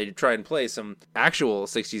 and when they try and play some actual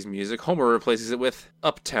 60s music, Homer replaces it with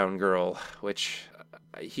Uptown Girl, which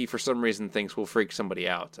he for some reason thinks will freak somebody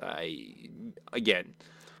out.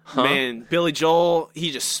 Man, Billy Joel,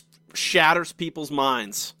 he just shatters people's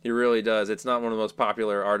minds. He really does. It's not one of the most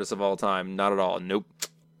popular artists of all time. Not at all. Nope.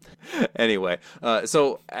 Anyway,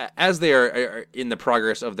 so as they are in the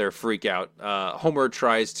progress of their freak out, Homer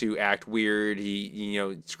tries to act weird. He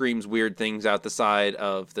screams weird things out the side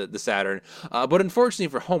of the Saturn. But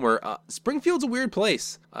unfortunately for Homer, Springfield's a weird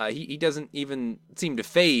place. He doesn't even seem to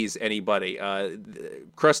faze anybody.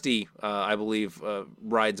 Krusty, I believe,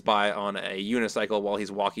 rides by on a unicycle while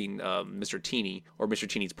he's walking Mr. Teeny, or Mr.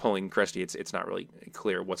 Teeny's pulling Krusty. It's not really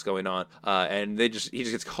clear what's going on. And he just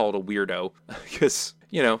gets called a weirdo because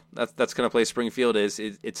that's kind of place Springfield is.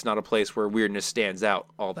 It's not a place where weirdness stands out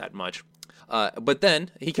all that much. But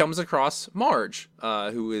then he comes across Marge,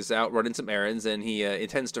 who is out running some errands, and he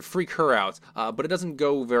intends to freak her out. But it doesn't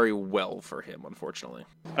go very well for him, unfortunately.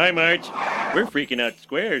 Hi, Marge. We're freaking out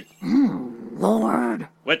squares. Lord.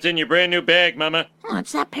 What's in your brand new bag, Mama? Oh,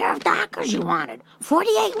 it's that pair of Dockers you wanted.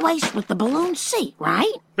 48 waist with the balloon seat,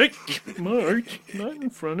 right? Marge, not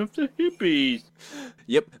in front of the hippies.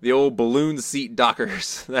 Yep, the old balloon seat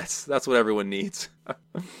Dockers. That's what everyone needs.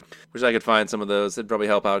 Wish I could find some of those. It'd probably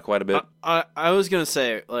help out quite a bit. I was gonna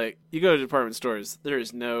say, like, you go to department stores,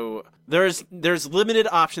 there's limited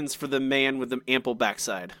options for the man with the ample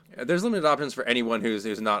backside. There's limited options for anyone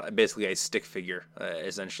who's not basically a stick figure,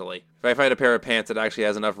 essentially. If I find a pair of pants that actually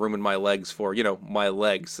has enough room in my legs for, my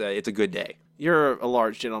legs, it's a good day. You're a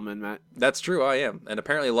large gentleman, Matt. That's true, I am. And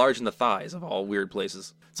apparently large in the thighs of all weird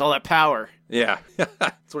places. It's all that power. Yeah,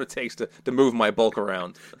 that's what it takes to move my bulk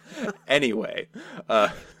around. Anyway,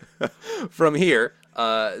 from here,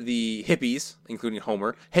 the hippies, including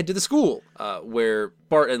Homer, head to the school, where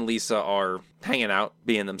Bart and Lisa are hanging out,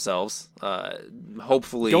 being themselves,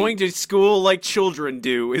 hopefully... Going to school like children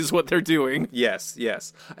do is what they're doing. Yes.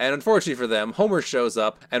 And unfortunately for them, Homer shows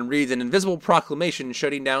up and reads an invisible proclamation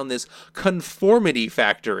shutting down this conformity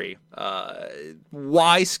factory.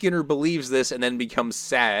 Why Skinner believes this and then becomes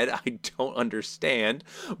sad, I don't understand.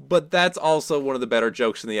 But that's also one of the better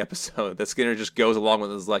jokes in the episode, that Skinner just goes along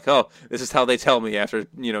with it. It's like, oh, this is how they tell me after,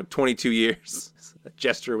 22 years. A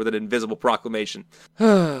gesture with an invisible proclamation.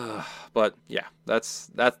 But yeah,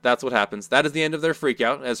 that's what happens. That is the end of their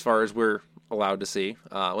freakout, as far as we're allowed to see.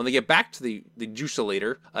 When they get back to the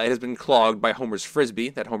juicelator, it has been clogged by Homer's frisbee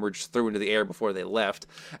that Homer just threw into the air before they left,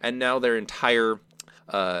 and now their entire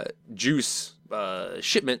juice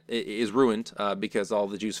shipment is ruined because all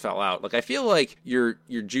the juice fell out. Like, I feel like your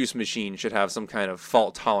juice machine should have some kind of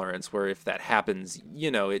fault tolerance where if that happens,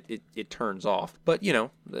 it turns off. But,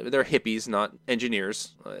 they're hippies, not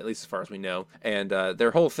engineers, at least as far as we know. And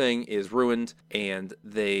their whole thing is ruined, and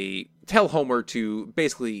they tell Homer to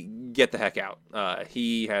basically get the heck out.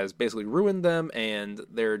 He has basically ruined them, and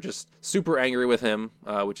they're just super angry with him,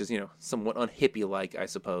 which is, somewhat unhippie-like, I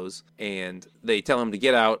suppose. And they tell him to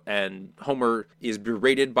get out, and Homer is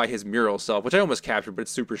berated by his mural self, which I almost captured, but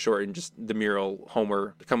it's super short, and just the mural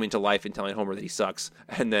Homer coming to life and telling Homer that he sucks.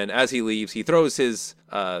 And then as he leaves, he throws his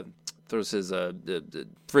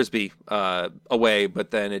frisbee away,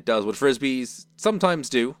 but then it does what frisbees sometimes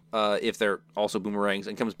do, if they're also boomerangs,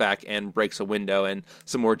 and comes back and breaks a window and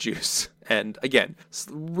some more juice. And again,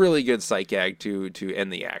 really good sight gag to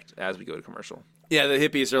end the act as we go to commercial. Yeah, the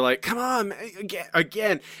hippies are like, come on,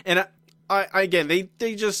 again. And I again,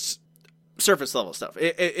 they just surface level stuff.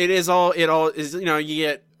 It all is, you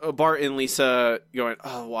get Bart and Lisa going,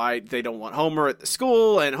 oh, why they don't want Homer at the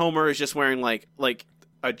school, and Homer is just wearing like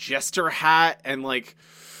a jester hat and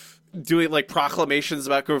doing proclamations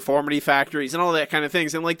about conformity factories and all that kind of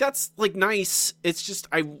things, and that's nice. It's just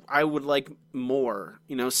I would like more,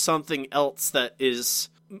 something else that is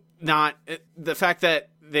not the fact that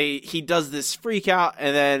he does this freak out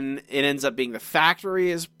and then it ends up being the factory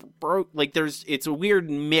is broke. It's a weird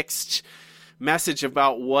mixed message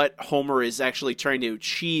about what Homer is actually trying to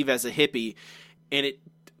achieve as a hippie, and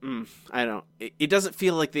it doesn't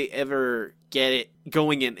feel like they ever get it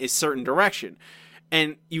going in a certain direction.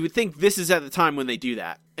 And you would think this is at the time when they do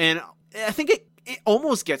that. And I think it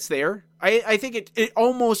almost gets there. I think it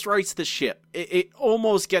almost rights the ship. It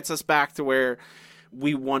almost gets us back to where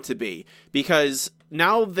we want to be. Because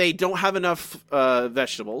now they don't have enough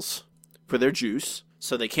vegetables for their juice,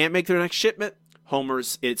 so they can't make their next shipment.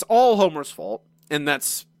 It's all Homer's fault, and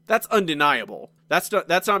that's undeniable. That's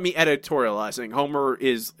not me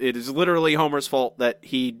editorializing. It is literally Homer's fault that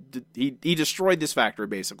he destroyed this factory,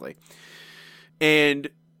 basically. And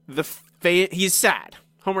he's sad.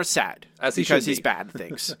 Homer's sad. Because he's bad at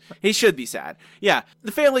things. He should be sad. Yeah.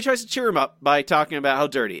 The family tries to cheer him up by talking about how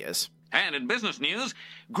dirty he is. And in business news,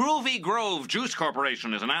 Groovy Grove Juice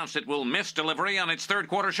Corporation has announced it will miss delivery on its third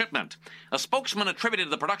quarter shipment. A spokesman attributed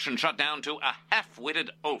the production shutdown to a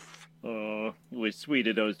half-witted oaf. Oh, it was sweet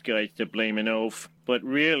of those guys to blame an oaf. But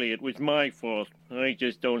really, it was my fault. I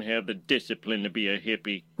just don't have the discipline to be a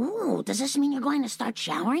hippie. Ooh, does this mean you're going to start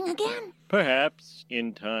showering again? Perhaps,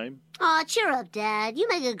 in time. Aw, cheer up, Dad. You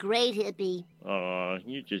make a great hippie. Aw,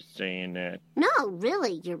 you're just saying that. No,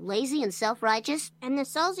 really. You're lazy and self-righteous. And the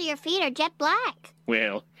soles of your feet are jet black.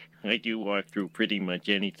 Well, I do walk through pretty much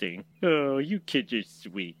anything. Oh, you kids are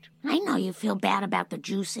sweet. I know you feel bad about the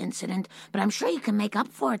juice incident, but I'm sure you can make up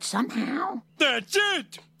for it somehow. That's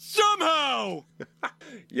it! Somehow!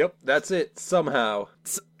 Yep, that's it. Somehow.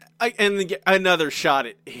 And another shot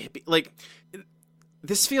at hippie.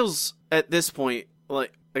 This feels, at this point,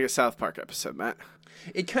 like a South Park episode, Matt.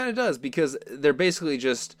 It kind of does, because they're basically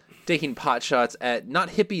just taking pot shots at not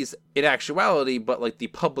hippies in actuality, but the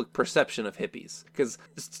public perception of hippies. Because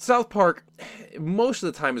South Park, most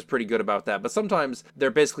of the time, is pretty good about that, but sometimes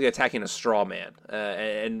they're basically attacking a straw man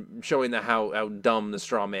and showing how dumb the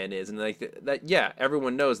straw man is. And yeah,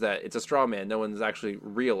 everyone knows that it's a straw man. No one's actually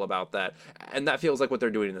real about that. And that feels like what they're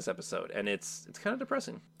doing in this episode. And it's kind of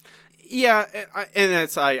depressing. Yeah, and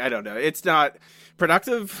it's I don't know. It's not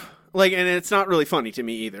productive. Like, and it's not really funny to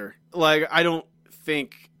me either. Like, I don't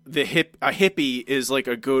think a hippie is like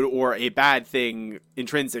a good or a bad thing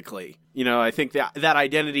intrinsically. You know, I think that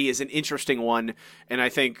identity is an interesting one, and I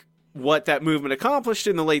think what that movement accomplished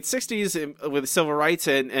in the late 60s with civil rights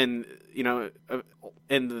and you know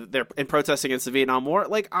and protests against the Vietnam War,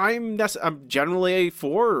 like I'm generally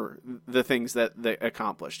for the things that they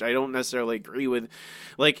accomplished. I don't necessarily agree with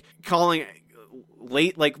like calling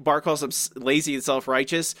like Bart calls them lazy and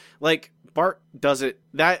self-righteous. Like Bart doesn't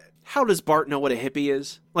that. How does Bart know what a hippie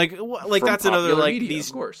is? Like that's another like media, these.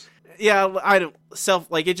 Of course. Yeah, I don't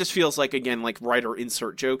like it just feels like again like writer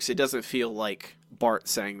insert jokes. It doesn't feel like Bart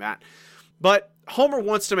saying that. But Homer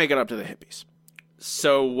wants to make it up to the hippies.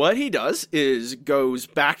 So what he does is goes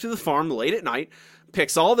back to the farm late at night,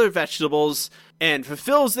 picks all their vegetables, and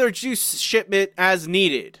fulfills their juice shipment as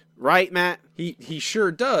needed. Right, Matt? He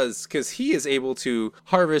sure does, because he is able to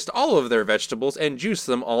harvest all of their vegetables and juice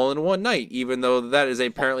them all in one night, even though that is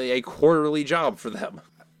apparently a quarterly job for them.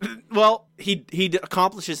 Well, he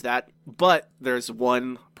accomplishes that, but there's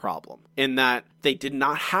one problem, in that they did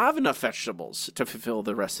not have enough vegetables to fulfill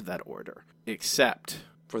the rest of that order, except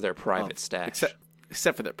for their private stash.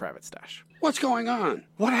 Except for their private stash. What's going on?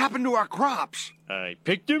 What happened to our crops? I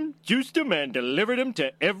picked them, juiced them, and delivered them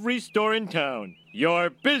to every store in town. Your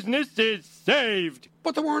business is saved.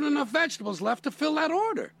 But there weren't enough vegetables left to fill that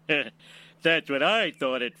order. That's what I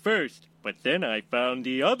thought at first. But then I found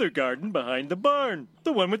the other garden behind the barn.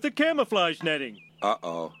 The one with the camouflage netting.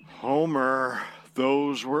 Uh-oh. Homer,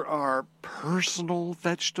 those were our personal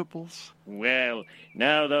vegetables? Well,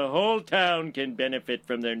 now the whole town can benefit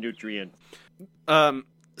from their nutrients.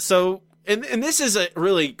 So, and this is a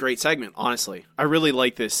really great segment, honestly. I really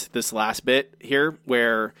like this last bit here,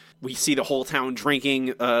 where we see the whole town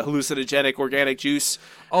drinking hallucinogenic organic juice.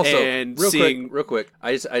 Also, and real quick,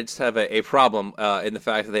 I just have a problem in the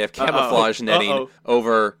fact that they have camouflage netting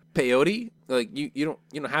over peyote. Like you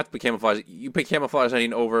don't have to put camouflage. You put camouflage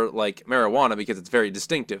netting over like marijuana because it's very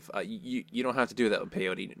distinctive. You don't have to do that with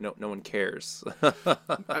peyote. No one cares.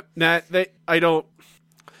 Matt, I don't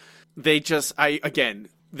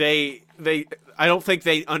think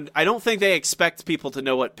they expect people to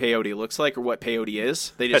know what peyote looks like or what peyote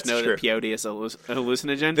is. They just know that peyote is a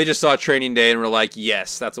hallucinogen. They just saw Training Day and were like,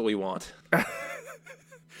 "Yes, that's what we want."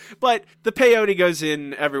 But the peyote goes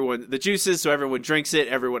in the juices, so everyone drinks it,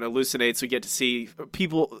 everyone hallucinates. We get to see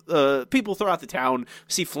people throughout the town. We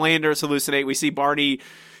see Flanders hallucinate. We see Barney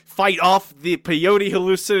fight off the peyote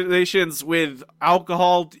hallucinations with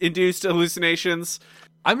alcohol-induced hallucinations.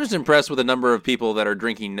 I'm just impressed with the number of people that are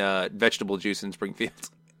drinking vegetable juice in Springfield.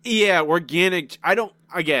 Yeah, organic. It's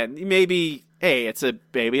a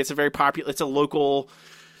very popular. It's a local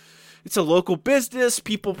business.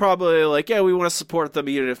 People probably like, yeah, we want to support them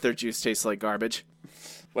even if their juice tastes like garbage.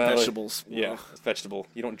 Well, vegetables. Yeah, it's vegetable.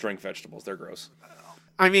 You don't drink vegetables. They're gross.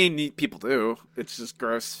 I mean, people do. It's just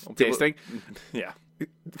gross tasting. Yeah.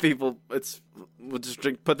 We'll just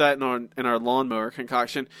put that in our lawnmower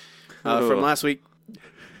concoction from last week.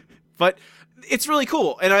 But it's really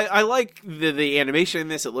cool, and I like the animation in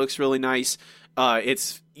this. It looks really nice.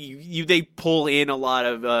 They pull in a lot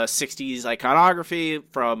of 60s iconography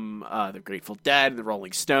from the Grateful Dead, the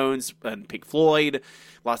Rolling Stones, and Pink Floyd.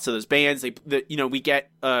 Lots of those bands. We get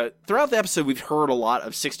throughout the episode. We've heard a lot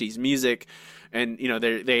of 60s music, and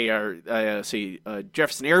they are.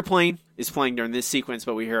 Jefferson Airplane is playing during this sequence,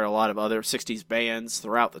 but we hear a lot of other 60s bands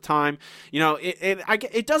throughout the time.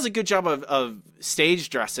 It does a good job of stage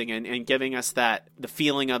dressing and giving us the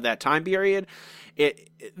feeling of that time period.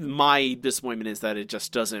 My disappointment is that it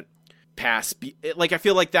just doesn't pass. I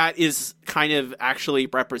feel like that is kind of actually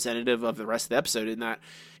representative of the rest of the episode in that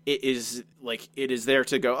it is there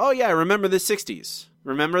to go, oh yeah, remember the 60s.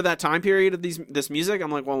 Remember that time period of this music?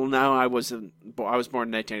 I'm like, well, no, I was born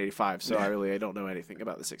in 1985, so I don't know anything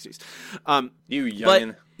about the 60s. You youngin'.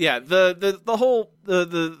 But, yeah, the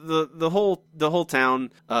whole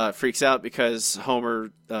town freaks out because Homer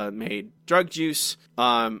made drug juice,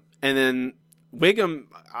 and then Wiggum.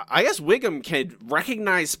 I guess Wiggum can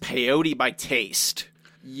recognize peyote by taste.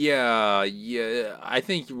 Yeah. I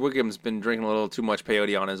think Wiggum's been drinking a little too much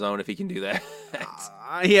peyote on his own. If he can do that.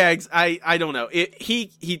 I don't know.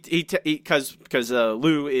 Because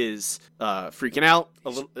Lou is freaking out a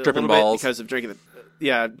little balls bit because of drinking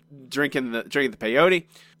the peyote.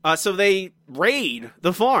 So they raid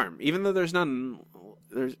the farm, even though there's none.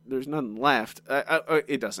 There's none left.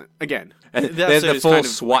 It doesn't. Again, and they have the full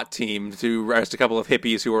SWAT team to arrest a couple of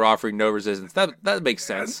hippies who were offering no resistance. That makes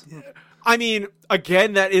sense. I mean,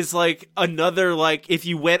 again, that is like another, like, if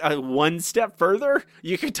you went one step further,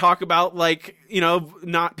 you could talk about, like,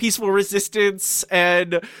 not peaceful resistance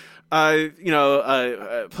and,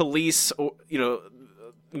 police,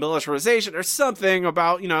 militarization or something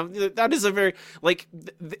about, that is a very, like,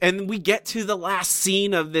 and we get to the last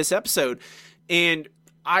scene of this episode, and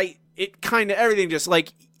everything just,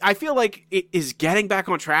 like, I feel like it is getting back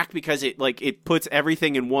on track because it puts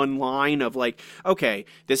everything in one line of, like, okay,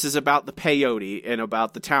 this is about the peyote and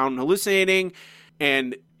about the town hallucinating,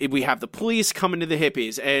 and we have the police coming to the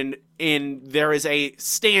hippies, and there is a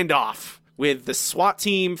standoff with the SWAT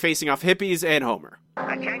team facing off hippies and Homer.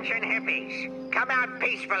 Attention hippies, come out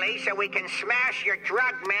peacefully so we can smash your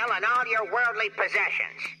drug mill and all your worldly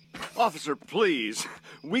possessions. Officer, please,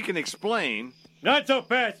 we can explain. Not so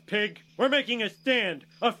fast, pig. We're making a stand.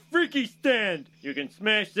 A freaky stand. You can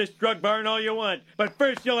smash this drug barn all you want, but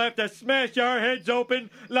first you'll have to smash our heads open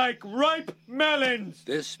like ripe melons.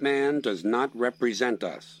 This man does not represent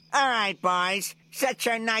us. All right, boys. Set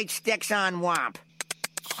your nightsticks on womp.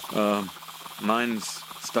 Mine's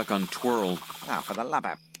stuck on twirl. Oh, for the love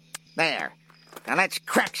of... There. Now let's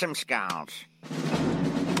crack some skulls.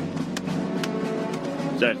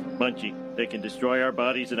 That's Munchie. They can destroy our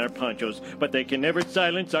bodies and our ponchos, but they can never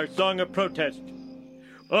silence our song of protest.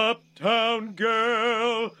 Uptown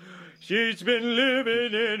girl, she's been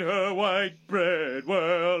living in her white bread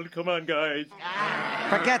world. Come on, guys.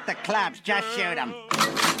 Forget the clubs, just shoot them.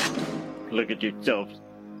 Look at yourselves,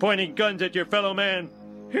 pointing guns at your fellow man.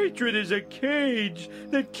 Hatred is a cage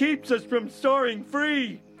that keeps us from soaring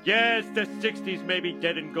free. Yes, the 60s may be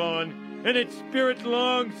dead and gone, and its spirit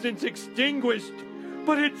long since extinguished.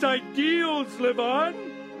 But its ideals live on.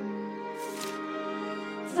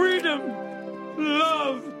 Freedom,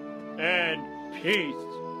 love, and peace.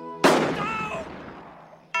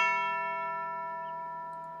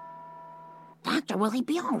 Doctor, will he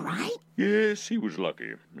be all right? Yes, he was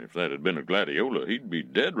lucky. If that had been a gladiola, he'd be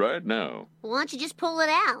dead right now. Why don't you just pull it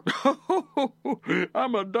out?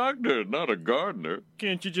 I'm a doctor, not a gardener.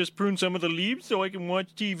 Can't you just prune some of the leaves so I can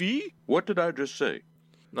watch TV? What did I just say?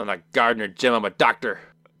 I'm not a gardener, Jim. I'm a doctor.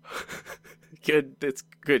 Good. It's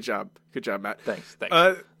good job. Good job, Matt. Thanks. That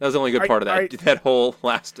was the only good part of that. That whole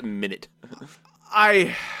last minute.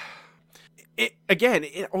 Like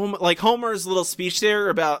Homer's little speech there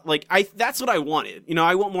about, like, that's what I wanted.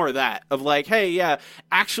 I want more of that. Of like, hey, yeah,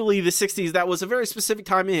 actually the 60s, that was a very specific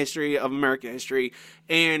time in history of American history.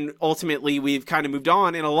 And ultimately we've kind of moved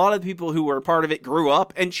on. And a lot of the people who were part of it grew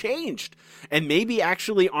up and changed. And maybe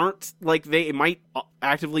actually aren't, like, they might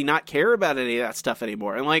actively not care about any of that stuff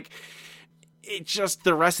anymore. And, like, it just,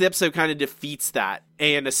 the rest of the episode kind of defeats that.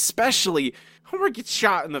 And especially, Homer gets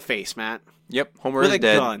shot in the face, Matt. Yep, Homer is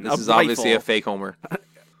dead. This is obviously a fake Homer.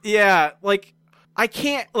 Yeah, like, I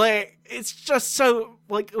can't, like, it's just so,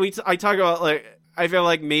 like, I talk about, like, I feel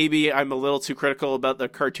like maybe I'm a little too critical about the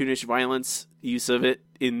cartoonish violence use of it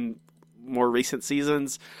in more recent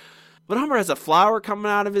seasons. But Homer has a flower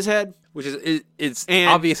coming out of his head. Which is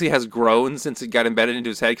obviously has grown since it got embedded into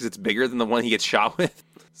his head because it's bigger than the one he gets shot with.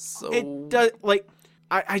 So it does, like,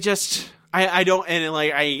 I don't, and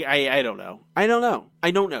like, I don't know. I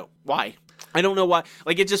don't know why. I don't know why.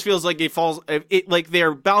 Like, it just feels like like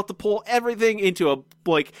they're about to pull everything into a,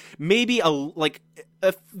 like, maybe a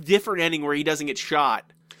different ending where he doesn't get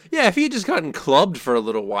shot. Yeah, if he had just gotten clubbed for a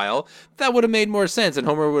little while, that would have made more sense, and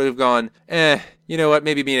Homer would have gone, you know what,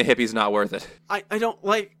 maybe being a hippie's not worth it. I don't,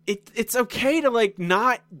 like, it's okay to, like,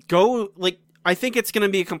 not go, like, I think it's going to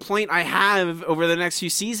be a complaint I have over the next few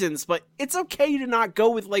seasons, but it's okay to not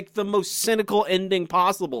go with, like, the most cynical ending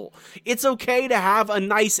possible. It's okay to have a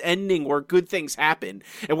nice ending where good things happen,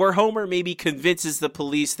 and where Homer maybe convinces the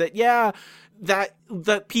police that, yeah,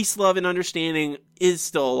 that peace, love, and understanding is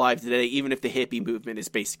still alive today, even if the hippie movement is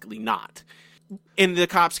basically not. And the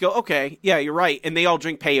cops go, okay, yeah, you're right, and they all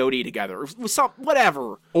drink peyote together,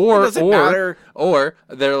 whatever. It doesn't matter. Or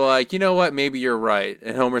they're like, you know what, maybe you're right.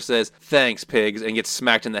 And Homer says, thanks, pigs, and gets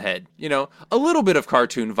smacked in the head. A little bit of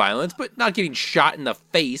cartoon violence, but not getting shot in the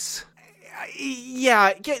face.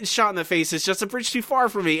 Yeah, getting shot in the face is just a bridge too far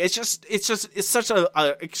for me. It's such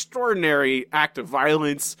a extraordinary act of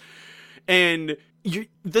violence. And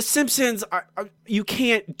The Simpsons, you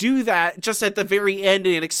can't do that just at the very end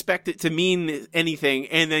and expect it to mean anything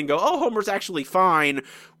and then go, oh, Homer's actually fine.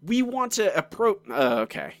 We want to approach...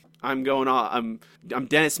 okay, I'm going off. I'm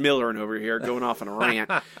Dennis Miller over here going off on a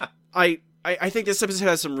rant. I think this episode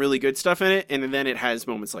has some really good stuff in it, and then it has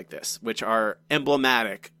moments like this, which are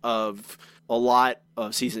emblematic of a lot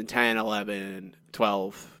of season 10, 11,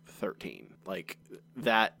 12, 13. Like,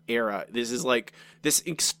 that era. This is like this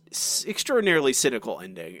extraordinarily cynical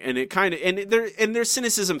ending, and it kind of there's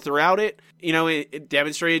cynicism throughout it. You know, it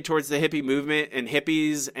demonstrated towards the hippie movement and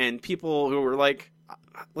hippies and people who were like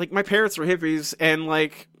my parents were hippies, and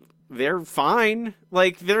like they're fine.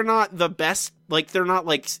 Like, they're not the best. Like, they're not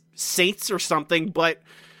like saints or something, but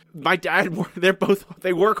my dad,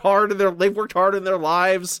 they work hard, and they've worked hard in their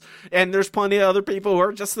lives, and there's plenty of other people who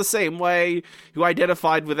are just the same way, who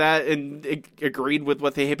identified with that and agreed with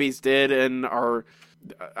what the hippies did, and are,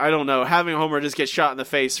 I don't know, having Homer just get shot in the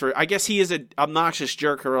face for, I guess he is an obnoxious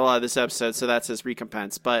jerk for a lot of this episode, so that's his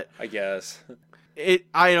recompense, but I guess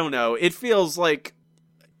I don't know, it feels like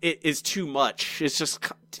it is too much. It's just,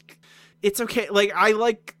 it's okay. Like, I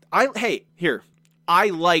like the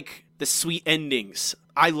sweet endings.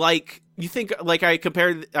 You think, like, I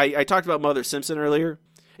talked about Mother Simpson earlier,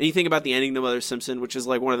 and you think about the ending to Mother Simpson, which is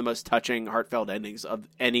like one of the most touching, heartfelt endings of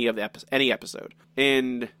any episode.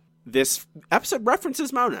 And this episode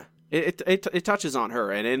references Mona. It touches on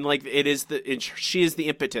her, and like she is the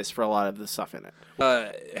impetus for a lot of the stuff in it.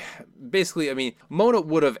 Basically, I mean, Mona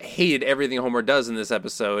would have hated everything Homer does in this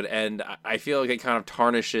episode, and I feel like it kind of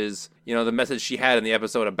tarnishes, you know, the message she had in the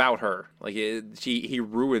episode about her. Like, he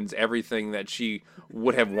ruins everything that she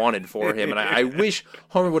would have wanted for him, and I wish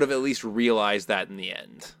Homer would have at least realized that in the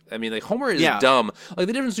end. I mean, like, Homer is dumb. Like,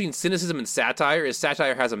 the difference between cynicism and satire is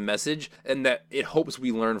satire has a message, and that it hopes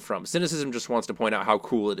we learn from. Cynicism just wants to point out how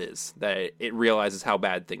cool it is, that it realizes how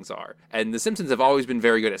bad things are. And The Simpsons have always been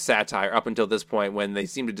very good at satire up until this point, when they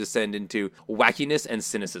seem to descend into wackiness and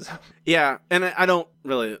cynicism. Yeah, and I don't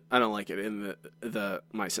like it in the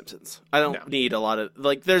My Simpsons. I don't need a lot of,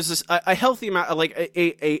 like, there's this a healthy amount, like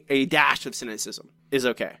a dash of cynicism is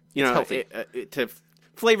okay. You know, to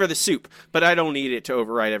flavor the soup, but I don't need it to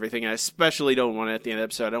override everything. I especially don't want it at the end of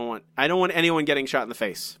the episode. I don't want anyone getting shot in the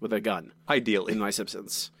face with a gun. Ideally, in My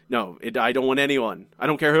Simpsons, no, I don't want anyone. I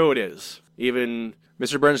don't care who it is. Even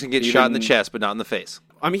Mr. Burns can get shot in the chest, but not in the face.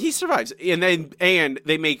 I mean, he survives, and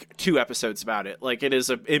they make 2 episodes about it. Like, it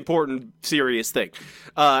is an important, serious thing.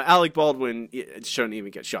 Alec Baldwin shouldn't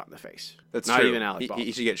even get shot in the face. That's not true. Even Alec Baldwin.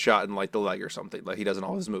 He should get shot in, like, the leg or something, like he does in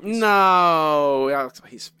all his movies. No,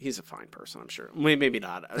 he's a fine person, I'm sure. Maybe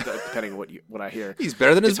not, depending on what I hear. He's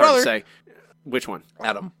better than his hard brother. To say. Which one?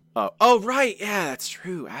 Adam. Oh, right. Yeah, that's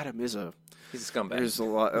true. Adam is he's a scumbag. There's a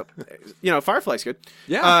lot. Firefly's good.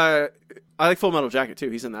 Yeah. I like Full Metal Jacket too.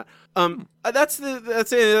 He's in that. That's the end of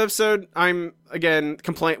the episode.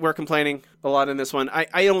 We're complaining a lot in this one.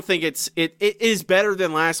 I don't think it is better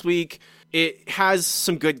than last week. It has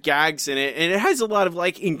some good gags in it, and it has a lot of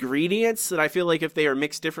like ingredients that I feel like if they are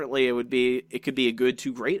mixed differently, it could be a good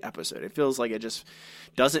to great episode. It feels like it just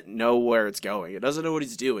doesn't know where it's going. It doesn't know what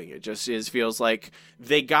it's doing. It just feels like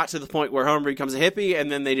they got to the point where Homer becomes a hippie, and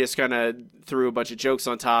then they just kind of threw a bunch of jokes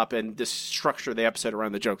on top and just structured the episode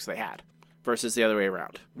around the jokes they had. Versus the other way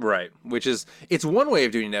around. Right. It's one way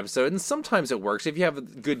of doing an episode, and sometimes it works if you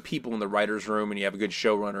have good people in the writer's room and you have a good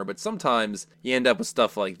showrunner, but sometimes you end up with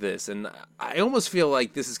stuff like this. And I almost feel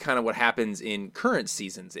like this is kind of what happens in current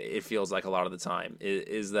seasons, it feels like a lot of the time,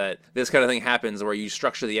 is that this kind of thing happens where you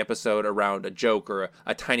structure the episode around a joke or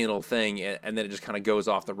a tiny little thing, and then it just kind of goes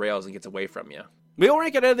off the rails and gets away from you. We'll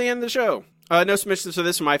rank it at the end of the show. No submissions for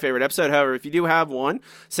this is my favorite episode. However, if you do have one,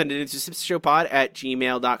 send it into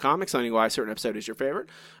simpsonshowpod@gmail.com, explaining why a certain episode is your favorite.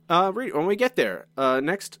 Read it when we get there.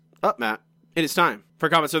 Next up, Matt, it is time for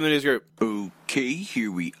comments from the news group. Okay,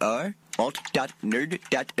 here we are.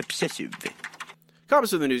 Alt.nerd.obsessive.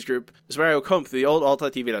 Comments from the news group is where I will comb through the old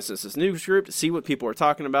Alt.tv.ss's news group to see what people are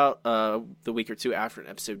talking about the week or two after an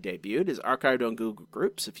episode debuted. It is archived on Google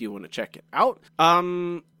Groups if you want to check it out.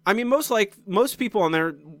 I mean, most people on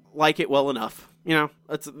there like it well enough. You know,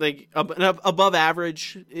 it's like above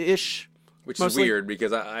average-ish. Which mostly. Is weird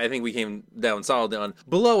because I think we came down solidly on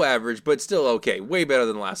below average, but still okay. Way better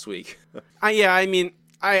than last week. I mean,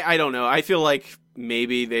 I don't know. I feel like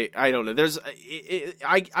maybe I don't know. There's,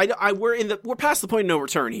 we're past the point of no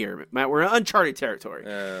return here, Matt. We're in uncharted territory.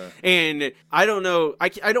 And I don't know. I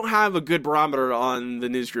don't have a good barometer on the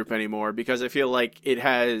news group anymore because I feel like it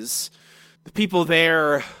has the people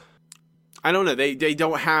there. I don't know. They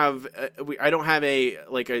don't have. I don't have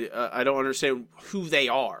I don't understand who they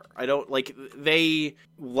are. I don't like.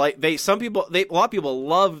 Some people. A lot of people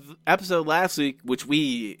love episode last week, which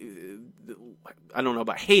we. I don't know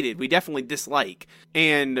about hated. We definitely dislike,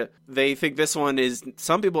 and they think this one is.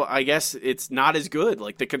 Some people, I guess, it's not as good.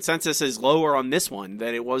 Like the consensus is lower on this one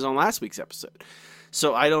than it was on last week's episode.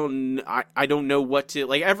 So I don't know what to,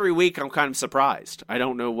 like, every week I'm kind of surprised. I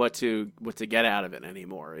don't know what to get out of it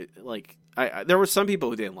anymore. There were some people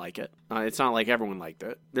who didn't like it. It's not like everyone liked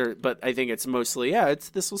it. But I think it's mostly,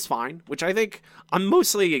 this was fine, which I think I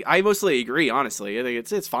mostly agree, honestly. I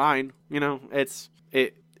think it's fine.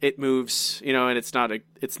 It moves, and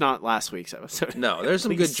it's not last week's episode. No, there's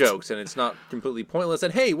some good jokes, and it's not completely pointless.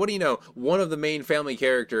 And hey, what do you know? One of the main family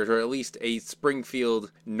characters, or at least a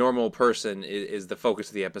Springfield normal person, is the focus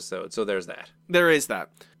of the episode. So there's that. There is that.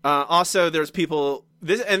 Also, there's people.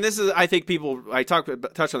 This is, I think, people. I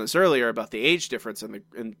touched on this earlier about the age difference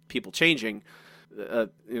and people changing. The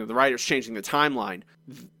writers changing the timeline.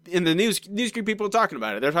 In the news group, people are talking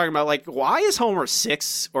about it. They're talking about, like, why is Homer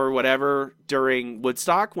 6 or whatever during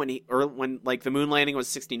Woodstock when like the moon landing was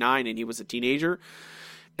 1969 and he was a teenager?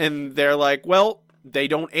 And they're like, well, they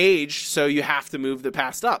don't age, so you have to move the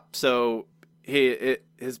past up. So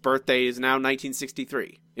his birthday is now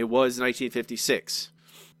 1963. It was 1956.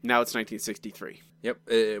 Now it's 1963. Yep.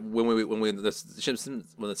 When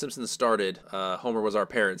the Simpsons started, Homer was our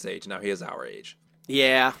parents' age. Now he is our age.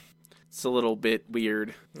 Yeah, it's a little bit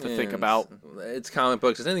weird to think about. It's comic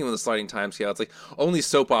books. It's anything with a sliding time scale. It's like only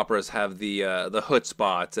soap operas have the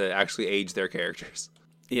chutzpah to actually age their characters.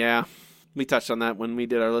 Yeah, we touched on that when we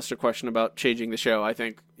did our listener question about changing the show. I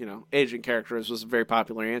think aging characters was a very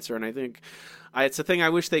popular answer, and I think it's a thing I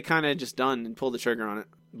wish they kind of just done and pulled the trigger on it.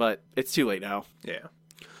 But it's too late now. Yeah.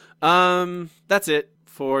 That's it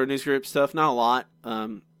for news group stuff. Not a lot.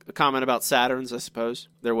 A comment about Saturns, I suppose.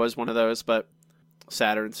 There was one of those, but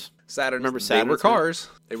Saturns. Remember Saturns? They were cars.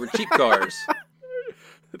 They were cheap cars.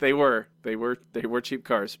 They were cheap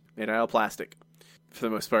cars made out of plastic for the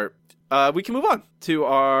most part. We can move on to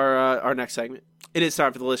our next segment. It is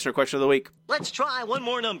time for the listener question of the week. Let's try one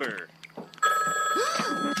more number.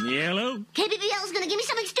 Yellow. KBBL is going to give me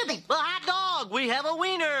something stupid. The hot dog. We have a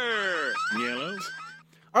wiener. Yellow.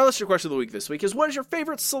 Our listener question of the week this week is, what is your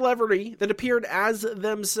favorite celebrity that appeared as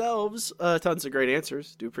themselves? Tons of great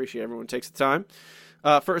answers. Do appreciate everyone takes the time.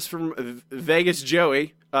 First from Vegas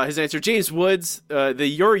Joey. His answer, James Woods. The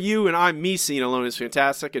You're You and I'm Me scene alone is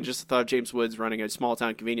fantastic, and just the thought of James Woods running a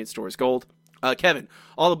small-town convenience store is gold. Kevin,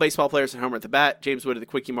 all the baseball players at Homer at the bat, James Wood at the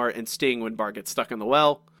Quickie Mart, and Sting when Bart gets stuck in the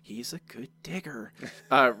well. He's a good digger.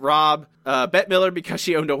 Rob, Bette Miller because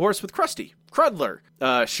she owned a horse with Krusty. Crudler.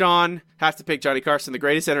 Sean, have to pick Johnny Carson, the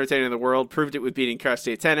greatest entertainer in the world, proved it with beating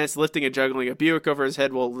Krusty at tennis, lifting and juggling a Buick over his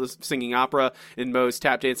head while singing opera, and Moe's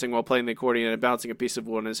tap dancing while playing the accordion and bouncing a piece of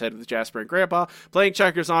wood on his head with Jasper and Grandpa, playing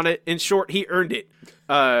checkers on it. In short, he earned it.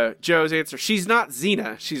 Joe's answer, she's not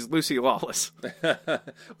Xena, she's Lucy Lawless. Wait a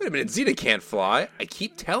minute, Xena can't fly. I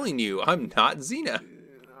keep telling you, I'm not Xena.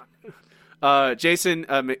 Jason,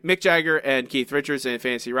 Mick Jagger, and Keith Richards in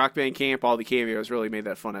Fantasy Rock Band Camp. All the cameos really made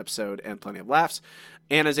that fun episode and plenty of laughs.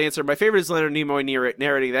 Anna's answer, my favorite is Leonard Nimoy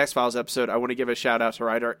narrating the X-Files episode. I want to give a shout-out to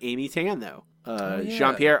writer Amy Tan, though.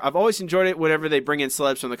 Jean-Pierre, I've always enjoyed it whenever they bring in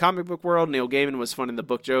celebs from the comic book world. Neil Gaiman was fun in the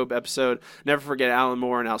Book Job episode. Never forget Alan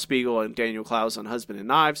Moore and Al Spiegel and Daniel Clowes on Husband and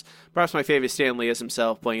Knives. Perhaps my favorite is Stan Lee as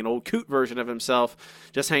himself, playing an old coot version of himself,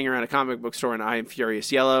 just hanging around a comic book store in I Am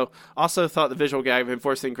Furious Yellow. Also thought the visual gag of him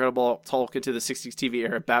forcing the Incredible Hulk into the 60s TV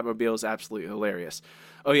era Batmobile is absolutely hilarious.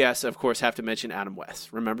 Oh, yes, of course, have to mention Adam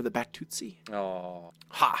West. Remember the Bat Tootsie? Oh.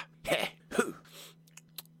 Ha. Heh. Hoo.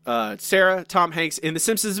 Sarah, Tom Hanks in The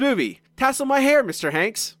Simpsons movie. Tassel my hair, Mr.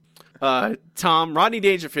 Hanks. Tom, Rodney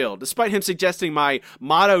Dangerfield. Despite him suggesting my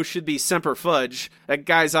motto should be Semper Fudge, that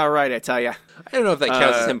guy's all right, I tell ya. I don't know if that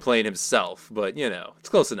counts as him playing himself, but, it's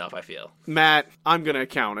close enough, I feel. Matt, I'm going to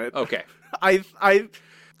count it. Okay.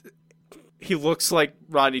 He looks like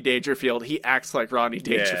Rodney Dangerfield. He acts like Rodney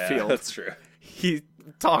Dangerfield. Yeah, that's true. He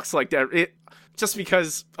talks like that. Just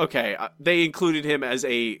because, they included him as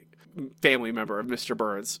a family member of Mr.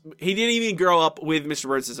 Burns. He didn't even grow up with Mr.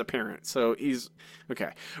 Burns as a parent, so he's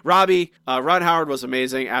okay. Robbie, Ron Howard was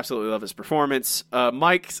amazing. Absolutely love his performance.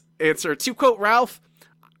 Mike's answer, to quote Ralph,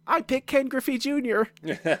 I pick Ken Griffey Jr.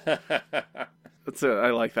 That's I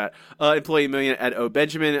like that. Employee Million at O.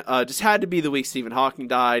 Benjamin. Just had to be the week Stephen Hawking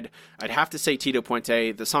died. I'd have to say Tito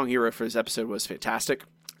Puente. The song he wrote for his episode was fantastic.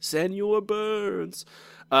 Senor Burns.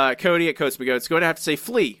 Cody at Coats McGoats. Going to have to say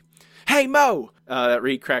Flea. Hey, Mo! That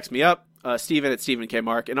read cracks me up. Steven at Stephen K.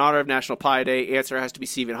 Mark. In honor of National Pie Day, answer has to be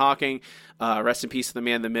Stephen Hawking. Rest in peace to the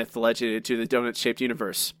man, the myth, the legend, into the donut-shaped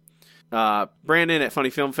universe. Brandon at Funny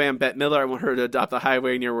Film Fan. Bette Miller, I want her to adopt the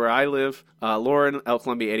highway near where I live. Lauren, El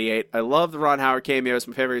Columbia 88. I love the Ron Howard cameos.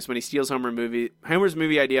 My favorite is when he steals Homer's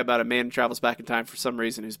movie idea about a man who travels back in time for some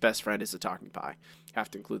reason whose best friend is a talking pie. Have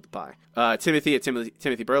to include the pie. Timothy at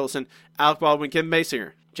Timothy Burleson. Alec Baldwin, Kim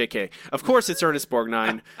Basinger. JK. Of course, it's Ernest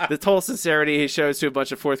Borgnine. The total sincerity he shows to a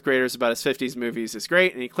bunch of fourth graders about his 50s movies is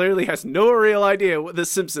great, and he clearly has no real idea what The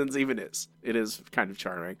Simpsons even is. It is kind of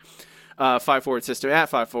charming. 5 Forward System at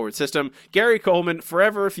 5 Forward System. Gary Coleman,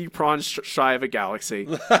 forever a few prawns shy of a galaxy.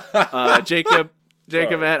 Jacob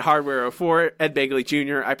at Hardware 04. Ed Bagley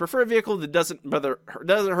Jr. I prefer a vehicle that doesn't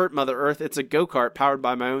hurt Mother Earth. It's a go-kart powered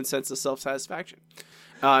by my own sense of self-satisfaction.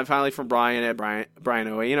 And finally from Brian at Brian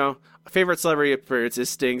O. Favorite celebrity appearance is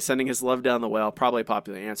Sting sending his love down the well. Probably a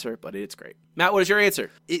popular answer, but it's great. Matt, what is your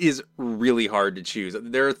answer? It is really hard to choose.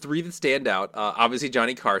 There are 3 that stand out. Obviously,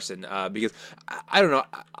 Johnny Carson, because, I don't know,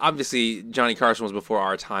 obviously, Johnny Carson was before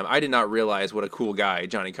our time. I did not realize what a cool guy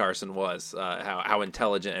Johnny Carson was, how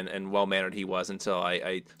intelligent and well-mannered he was until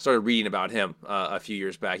I started reading about him a few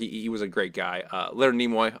years back. He was a great guy. Leonard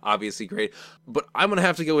Nimoy, obviously great. But I'm going to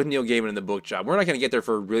have to go with Neil Gaiman in the book job. We're not going to get there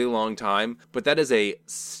for a really long time, but that is a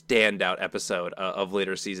standout episode of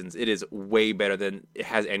later seasons. It is way better than it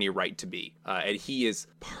has any right to be. And he is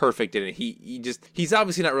perfect in it. He's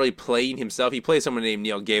obviously not really playing himself. He plays someone named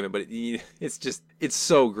Neil Gaiman, but it's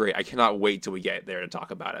so great. I cannot wait till we get there to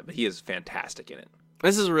talk about it. But he is fantastic in it.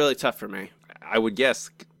 This is really tough for me. I would guess.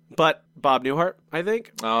 But Bob Newhart, I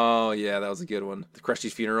think. Oh yeah, that was a good one. The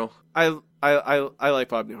Krusty's funeral. I like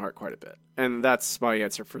Bob Newhart quite a bit, and that's my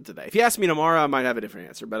answer for today. If you ask me tomorrow, I might have a different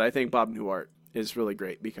answer. But I think Bob Newhart is really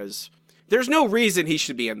great because there's no reason he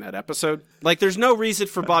should be in that episode. Like, there's no reason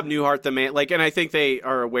for Bob Newhart, the man. Like, and I think they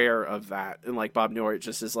are aware of that. And like, Bob Newhart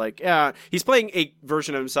just is like, yeah, he's playing a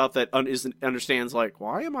version of himself that understands. Like,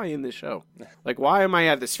 why am I in this show? Like, why am I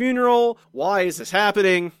at this funeral? Why is this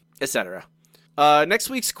happening? Etc. Next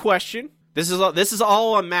week's question. This is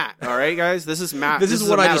all on Matt. All right, guys. This is Matt. This is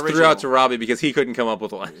what I just threw out to Robbie because he couldn't come up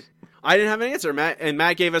with one. I didn't have an answer, Matt, and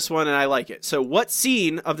Matt gave us one, and I like it. So what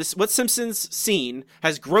Simpsons scene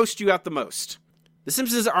has grossed you out the most? The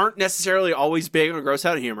Simpsons aren't necessarily always big on gross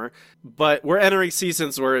out humor, but we're entering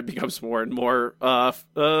seasons where it becomes more and more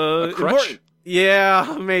important.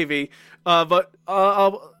 Yeah, maybe. But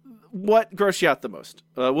what grossed you out the most?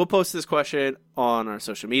 We'll post this question on our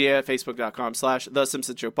social media, facebook.com/The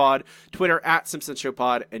Simpsons Show Pod, Twitter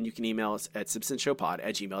 @SimpsonsShowPod, and you can email us at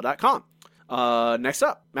simpsonshowpod@gmail.com. Next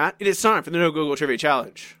up, Matt, it is time for the No Google Trivia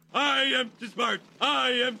Challenge. I am too smart. I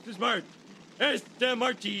am too smart.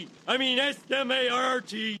 S-M-R-T. I mean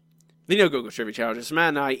S-M-A-R-R-T. The No Google Trivia Challenge is Matt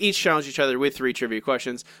and I each challenge each other with 3 trivia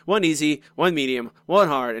questions. One easy, one medium, one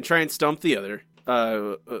hard, and try and stump the other.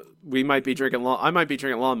 I might be drinking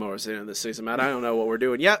lawnmowers in this season, Matt. I don't know what we're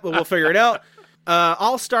doing yet, but we'll figure it out.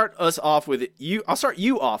 I'll start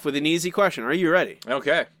you off with an easy question. Are you ready?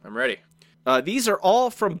 Okay, I'm ready. These are all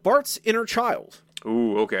from Bart's Inner Child.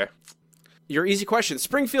 Ooh, okay. Your easy question.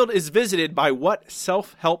 Springfield is visited by what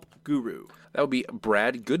self-help guru? That would be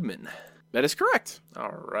Brad Goodman. That is correct.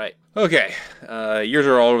 All right. Okay. Yours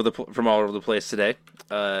are from all over the place today.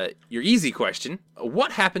 Your easy question.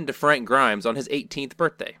 What happened to Frank Grimes on his 18th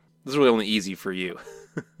birthday? This is really only easy for you.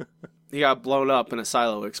 He got blown up in a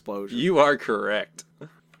silo explosion. You are correct.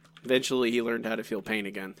 Eventually, he learned how to feel pain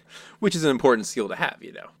again. Which is an important skill to have,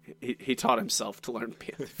 you know. He taught himself to learn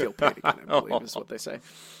to feel pain again, I believe is what they say.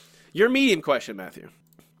 Your medium question, Matthew.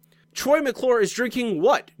 Troy McClure is drinking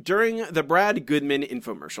what during the Brad Goodman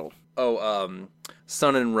infomercial? Oh,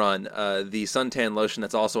 Sun and Run, the suntan lotion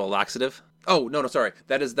that's also a laxative. Oh, no, sorry.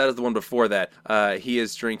 That is the one before that. He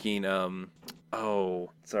is drinking,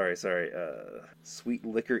 sweet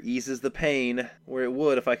liquor eases the pain where it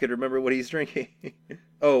would if I could remember what he's drinking.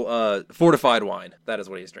 Fortified wine. That is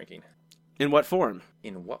what he's drinking. In what form?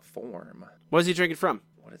 In what form? What is he drinking from?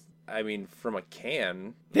 From a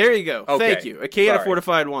can. There you go. Okay. Thank you. A can of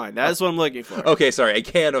fortified wine. That is what I'm looking for. Okay, sorry. A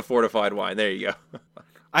can of fortified wine. There you go.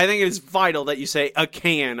 I think it is vital that you say a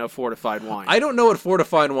can of fortified wine. I don't know what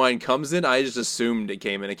fortified wine comes in. I just assumed it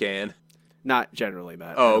came in a can. Not generally,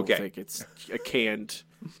 Matt. Oh, okay. I don't think it's a canned.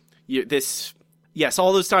 Yes,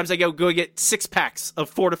 all those times I go get 6 packs of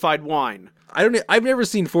fortified wine. I've never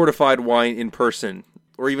seen fortified wine in person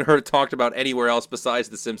or even heard it talked about anywhere else besides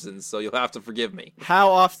The Simpsons, so you'll have to forgive me. How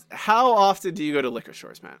often do you go to liquor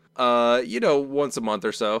stores, Matt? Once a month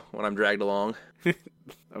or so when I'm dragged along.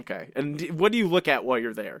 Okay. And what do you look at while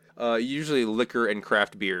you're there? Usually liquor and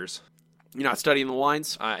craft beers. You're not studying the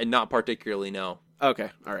wines? Not particularly, no.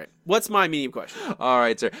 Okay, all right. What's my medium question? All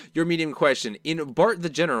right, sir. Your medium question. In Bart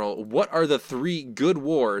the General, what are the 3 good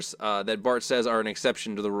wars that Bart says are an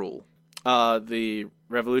exception to the rule? The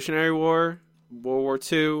Revolutionary War, World War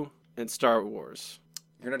II, and Star Wars.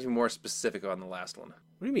 You're not even more specific on the last one.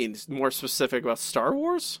 What do you mean more specific about Star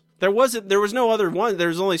Wars? There was no other one. There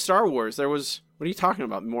was only Star Wars. There was What are you talking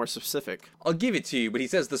about? More specific. I'll give it to you, but he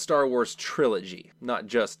says the Star Wars trilogy, not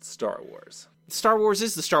just Star Wars. Star Wars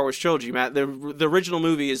is the Star Wars trilogy, Matt. The original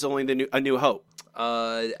movie is only A New Hope.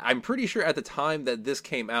 I'm pretty sure at the time that this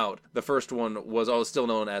came out, the first one was still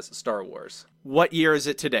known as Star Wars. What year is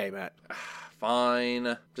it today, Matt?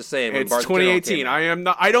 Fine. Just saying. It's 2018.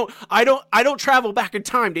 I don't travel back in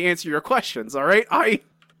time to answer your questions, all right?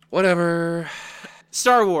 Whatever.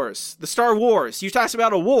 Star Wars. The Star Wars. You talked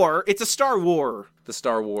about a war. It's a Star War. The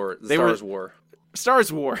Star War. The Stars War.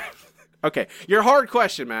 Stars War. Okay. Your hard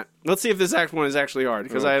question, Matt. Let's see if this one is actually hard,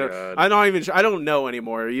 because I don't know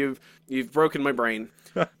anymore. You've broken my brain.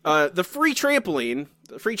 The free trampoline,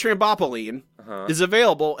 is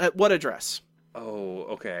available at what address? Oh,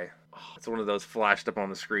 okay. It's one of those flashed up on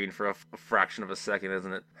the screen for a fraction of a second,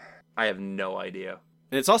 isn't it? I have no idea.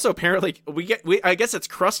 And it's also apparently I guess it's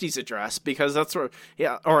Krusty's address, because that's where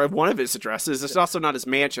or one of his addresses. It's also not his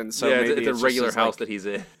mansion, so maybe it's a regular house that he's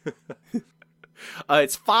in.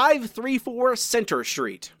 It's 534 Center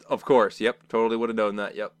Street. Of course, yep. Totally would have known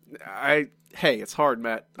that. Yep. Hey, it's hard,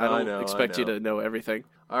 Matt. I don't expect you to know everything.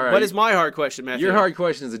 All right. What is my hard question, Matthew? Your hard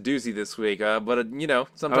question is a doozy this week, but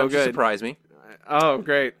sometimes you surprise me. Oh,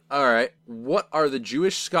 great. All right. What are the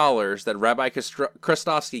Jewish scholars that Rabbi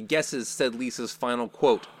Krastovsky guesses said Lisa's final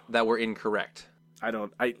quote that were incorrect?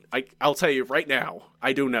 I'll tell you right now.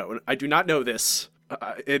 I do not know this.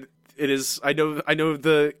 It is. I know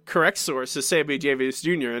the correct source is Sammy Davis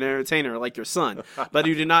Jr., an entertainer like your son, but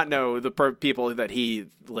you do not know the people that he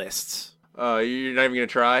lists. You're not even gonna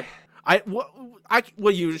try?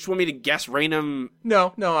 You just want me to guess random?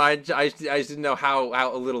 No. I just didn't know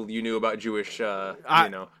how little you knew about Jewish. How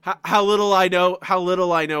little I know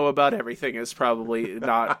about everything is probably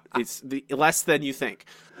not. It's less than you think.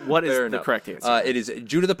 What is the correct answer? It is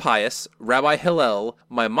Judah the Pious, Rabbi Hillel,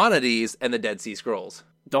 Maimonides, and the Dead Sea Scrolls.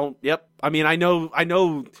 Yep. I mean, I know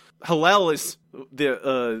Hillel is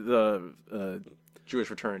the Jewish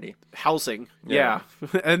fraternity housing. Yeah.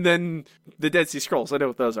 And then the Dead Sea Scrolls. I know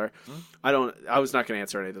what those are. I was not going to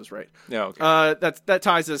answer any of those right. Yeah. Okay. That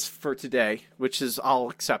ties us for today, which is I'll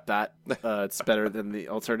accept that. It's better than the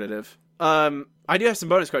alternative. I do have some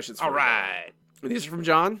bonus questions. All right. These are from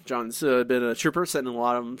John. John's been a trooper, sending a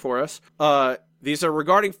lot of them for us. These are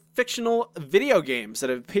regarding fictional video games that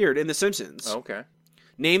have appeared in The Simpsons. Okay.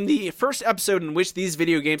 Name the first episode in which these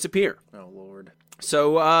video games appear. Oh, Lord.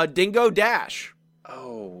 So, Dingo Dash.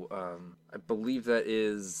 Oh, I believe that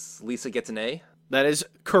is Lisa Gets an A. That is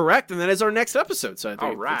correct, and that is our next episode, so I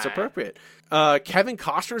think it's appropriate. Kevin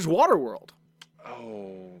Costner's Waterworld.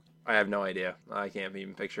 Oh, I have no idea. I can't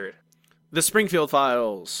even picture it. The Springfield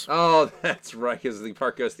Files. Oh, that's right, because the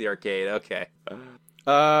park goes to the arcade. Okay.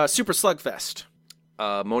 Super Slugfest.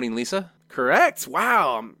 Moaning Lisa? Correct.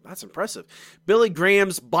 Wow, that's impressive. Billy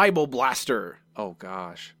Graham's Bible Blaster. Oh,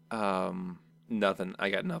 gosh. Nothing. I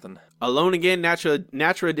got nothing. Alone Again,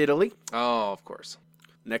 Natura d'Italy. Oh, of course.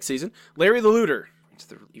 Next season. Larry the Looter.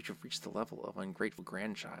 You should reach the level of ungrateful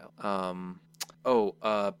grandchild. The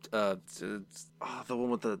one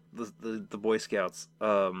with the Boy Scouts.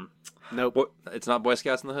 Nope. It's not Boy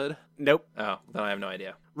Scouts in the Hood? Nope. Oh, then I have no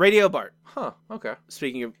idea. Radio Bart. Huh, okay.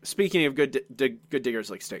 Speaking of good diggers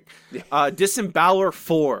like Sting. Disemboweler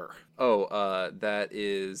 4. Oh, that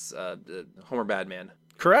is Homer Badman.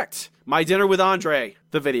 Correct. My Dinner with Andre,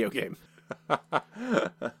 the video game.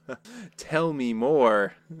 Tell me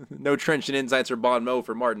more. No trenchant insights or Bon Mo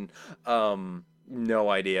for Martin. No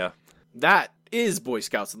idea. That is Boy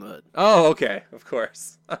Scouts in the Hood. Oh, okay. Of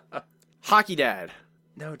course. Hockey Dad.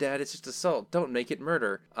 No, Dad, it's just assault. Don't make it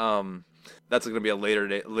murder. That's going to be a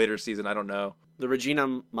later season. I don't know. The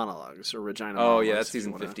Regina Monologues, or Regina Oh, Monologues, yeah, that's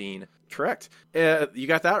season 15. Correct. You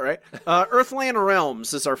got that right. Earthland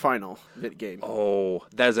Realms is our final game. Oh,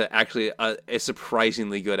 that is actually a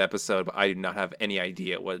surprisingly good episode, but I do not have any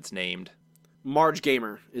idea what it's named. Marge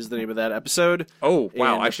Gamer is the name of that episode. Oh,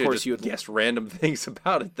 wow. I should have just guessed random things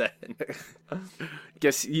about it then.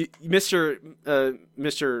 Guess Mr.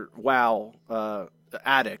 Wow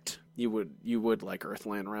addict. You would like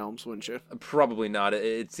Earthland Realms, wouldn't you? Probably not.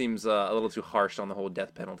 It seems a little too harsh on the whole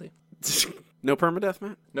death penalty. No permadeath,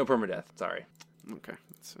 Matt? No permadeath. Sorry. Okay,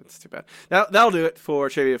 that's too bad. That'll do it for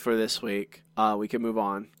trivia for this week. We can move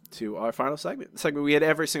on to our final segment. The segment we had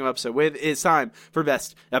every single episode with. It's time for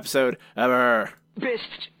Best Episode Ever.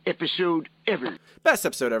 Best episode ever. Best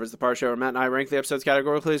episode ever is the part show where Matt and I rank the episodes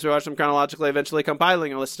categorically, so we watch them chronologically, eventually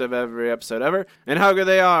compiling a list of every episode ever and how good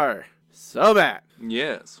they are. So, Matt.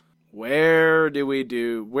 Yes. Where do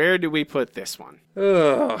we put this one?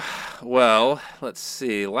 Well, let's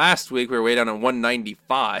see. Last week we were way down on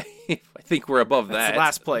 195. I think we're above that.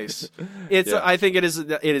 Last place. It's. Yeah. I think it is.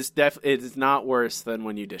 It is not worse than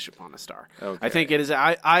When You Dish Upon a Star. Okay. I think it is.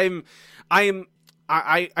 I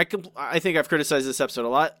think I've criticized this episode a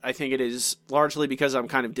lot. I think it is largely because I'm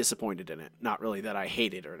kind of disappointed in it. Not really that I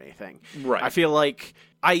hate it or anything. Right. I feel like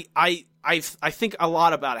I think a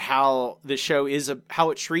lot about how the show is,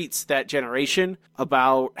 how it treats that generation,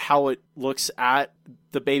 about how it looks at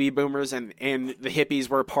the baby boomers and the hippies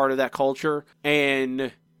were a part of that culture,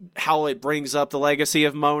 and how it brings up the legacy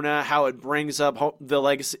of Mona, how it brings up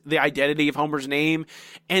the identity of Homer's name.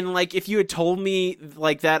 And like, if you had told me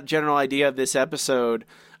like that general idea of this episode,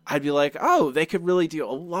 I'd be like, oh, they could really do a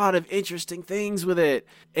lot of interesting things with it.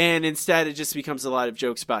 And instead it just becomes a lot of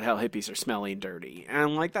jokes about how hippies are smelly and dirty. And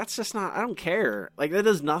I'm like, that's just not, I don't care. Like, that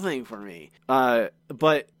does nothing for me.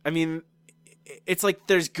 But I mean, it's like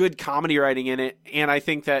there's good comedy writing in it. And I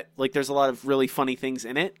think that like there's a lot of really funny things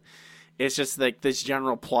in it. It's just like this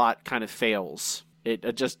general plot kind of fails.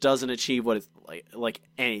 It just doesn't achieve what it's like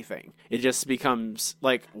anything. It just becomes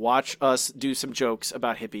like, watch us do some jokes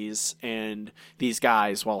about hippies and these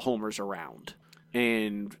guys while Homer's around.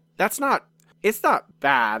 And it's not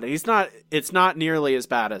bad. It's not nearly as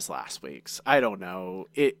bad as last week's. I don't know.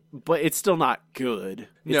 But it's still not good.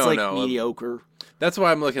 It's mediocre. That's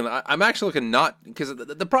why I'm looking. I'm actually looking not because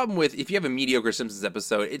the problem with if you have a mediocre Simpsons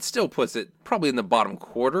episode, it still puts it probably in the bottom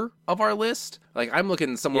quarter of our list. Like I'm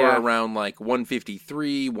looking somewhere around like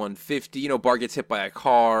 153, 150. You know, Bart gets hit by a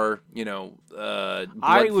car. You know, I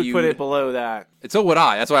would put it below that. And so would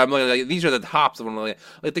I. That's why I'm looking. Like, these are the tops of one.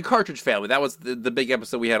 Like the Cartridge Family. That was the big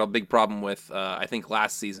episode we had a big problem with. I think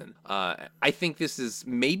last season. I think this is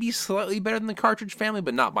maybe slightly better than the Cartridge Family,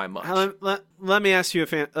 but not by much. Let me ask you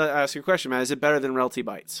a question, man. Is it better than Realty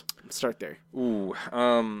Bites? Let's start there. Ooh,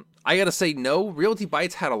 I gotta say no. Realty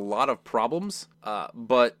Bites had a lot of problems,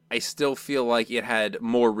 but I still feel like it had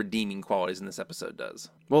more redeeming qualities than this episode does.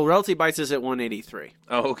 Well, Realty Bites is at 183.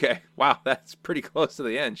 Oh, okay. Wow, that's pretty close to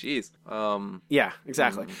the end. Jeez. Yeah,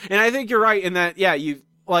 exactly. And I think you're right in that. Yeah, you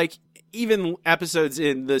like even episodes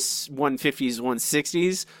in this 150s,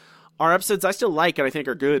 160s are episodes I still like and I think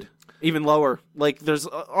are good. Even lower. Like, there's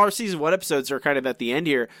our season 1 episodes are kind of at the end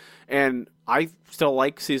here, and I still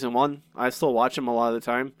like season 1. I still watch them a lot of the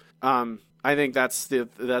time. I think that's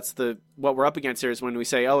the what we're up against here is when we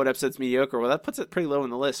say, oh, an episode's mediocre. Well, that puts it pretty low on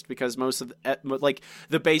the list because most of the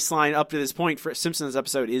baseline up to this point for Simpsons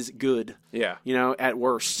episode is good. Yeah. You know, at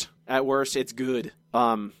worst, it's good.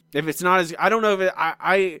 If it's not as, I don't know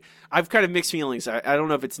if I've kind of mixed feelings. I don't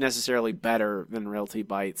know if it's necessarily better than Realty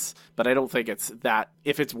Bites, but I don't think it's that.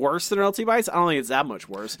 If it's worse than Realty Bites, I don't think it's that much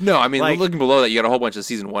worse. No, I mean, looking below that, you got a whole bunch of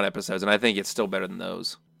season 1 episodes, and I think it's still better than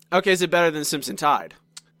those. Okay, is it better than Simpson Tide?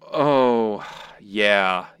 Oh,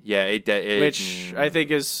 yeah. Which I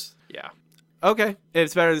think is... Yeah. Okay,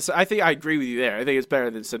 it's better than... I think I agree with you there. I think it's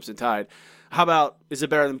better than Simpson Tide. How about, is it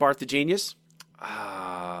better than Bart the Genius?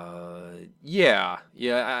 Yeah.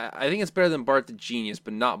 I think it's better than Bart the Genius,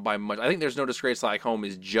 but not by much. I think There's No Disgrace Like Home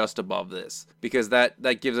is just above this because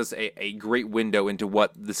that gives us a great window into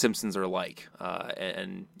what the Simpsons are like,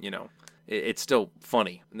 and you know, it's still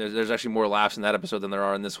funny. There's actually more laughs in that episode than there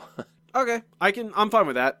are in this one. Okay, I'm fine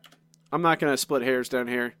with that. I'm not gonna split hairs down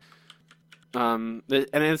here. And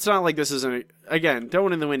it's not like this isn't again.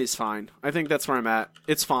 Don't in the Wind is fine. I think that's where I'm at.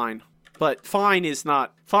 It's fine. But fine is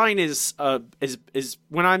not fine is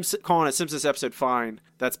when I'm calling a Simpsons episode fine,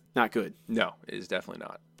 that's not good. No, it is definitely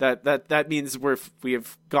not. That means we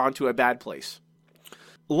have gone to a bad place.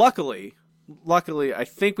 Luckily, I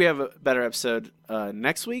think we have a better episode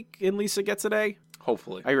next week in Lisa Gets an A.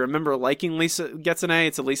 Hopefully. I remember liking Lisa Gets an A.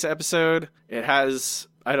 It's a Lisa episode. It has,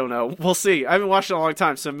 I don't know. We'll see. I haven't watched it in a long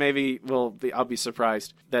time, so maybe I'll be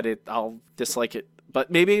surprised that I'll dislike it. But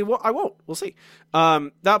maybe I won't. We'll see.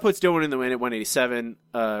 That puts Don't in the Wind at 187.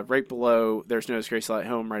 Right below There's No Disgrace Like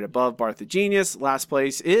Home. Right above Bart the Genius. Last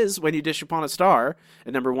place is When You Dish Upon a Star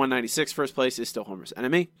at number 196. First place is still Homer's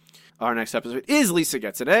Enemy. Our next episode is Lisa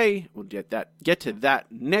Gets an A. We'll get to that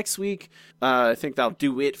next week. I think that'll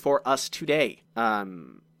do it for us today.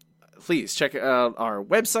 Please check out our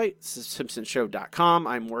website, simpsonshow.com.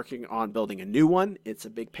 I'm working on building a new one. It's a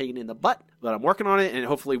big pain in the butt, but I'm working on it, and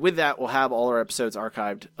hopefully with that, we'll have all our episodes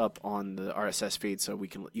archived up on the RSS feed, so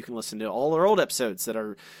you can listen to all our old episodes that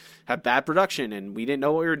have bad production, and we didn't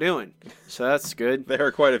know what we were doing. So that's good. There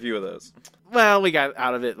are quite a few of those. Well, we got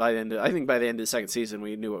out of it by the end of the second season,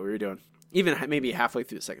 we knew what we were doing. Even maybe halfway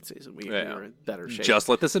through the second season, we were in better shape. Just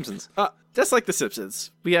like The Simpsons. Just like The Simpsons.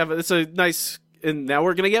 It's a nice... And now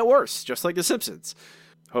we're going to get worse, just like The Simpsons.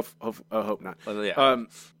 Hope not. Well, yeah.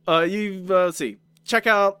 Let's see. Check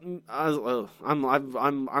out.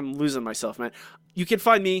 I'm losing myself, man. You can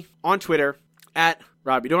find me on Twitter at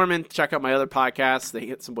Robbie Dorman. Check out my other podcasts. They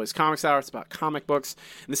Get Some Boys Comics Hour. It's about comic books.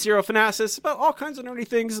 And the Serial Fanasis, about all kinds of nerdy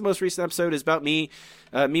things. The most recent episode is about me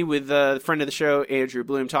with a friend of the show, Andrew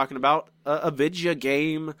Bloom, talking about a Vidya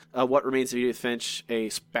game, What Remains of Edith Finch, a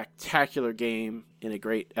spectacular game in a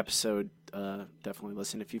great episode. Definitely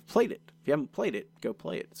listen if you've played it. If you haven't played it, go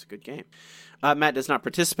play it. It's a good game. Matt does not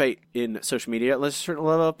participate in social media. Unless you're a certain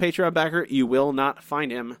level of Patreon backer, you will not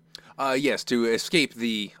find him. Yes, to escape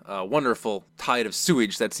the wonderful tide of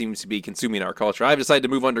sewage that seems to be consuming our culture, I've decided to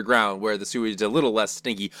move underground where the sewage is a little less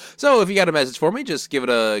stinky. So if you got a message for me, just give it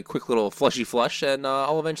a quick little flushy flush, and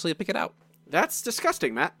I'll eventually pick it out. That's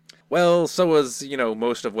disgusting, Matt. Well, so was,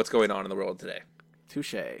 most of what's going on in the world today.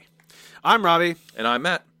 Touche. I'm Robbie. And I'm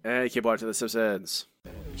Matt. And keep watching The Simpsons.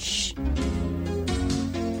 Shh.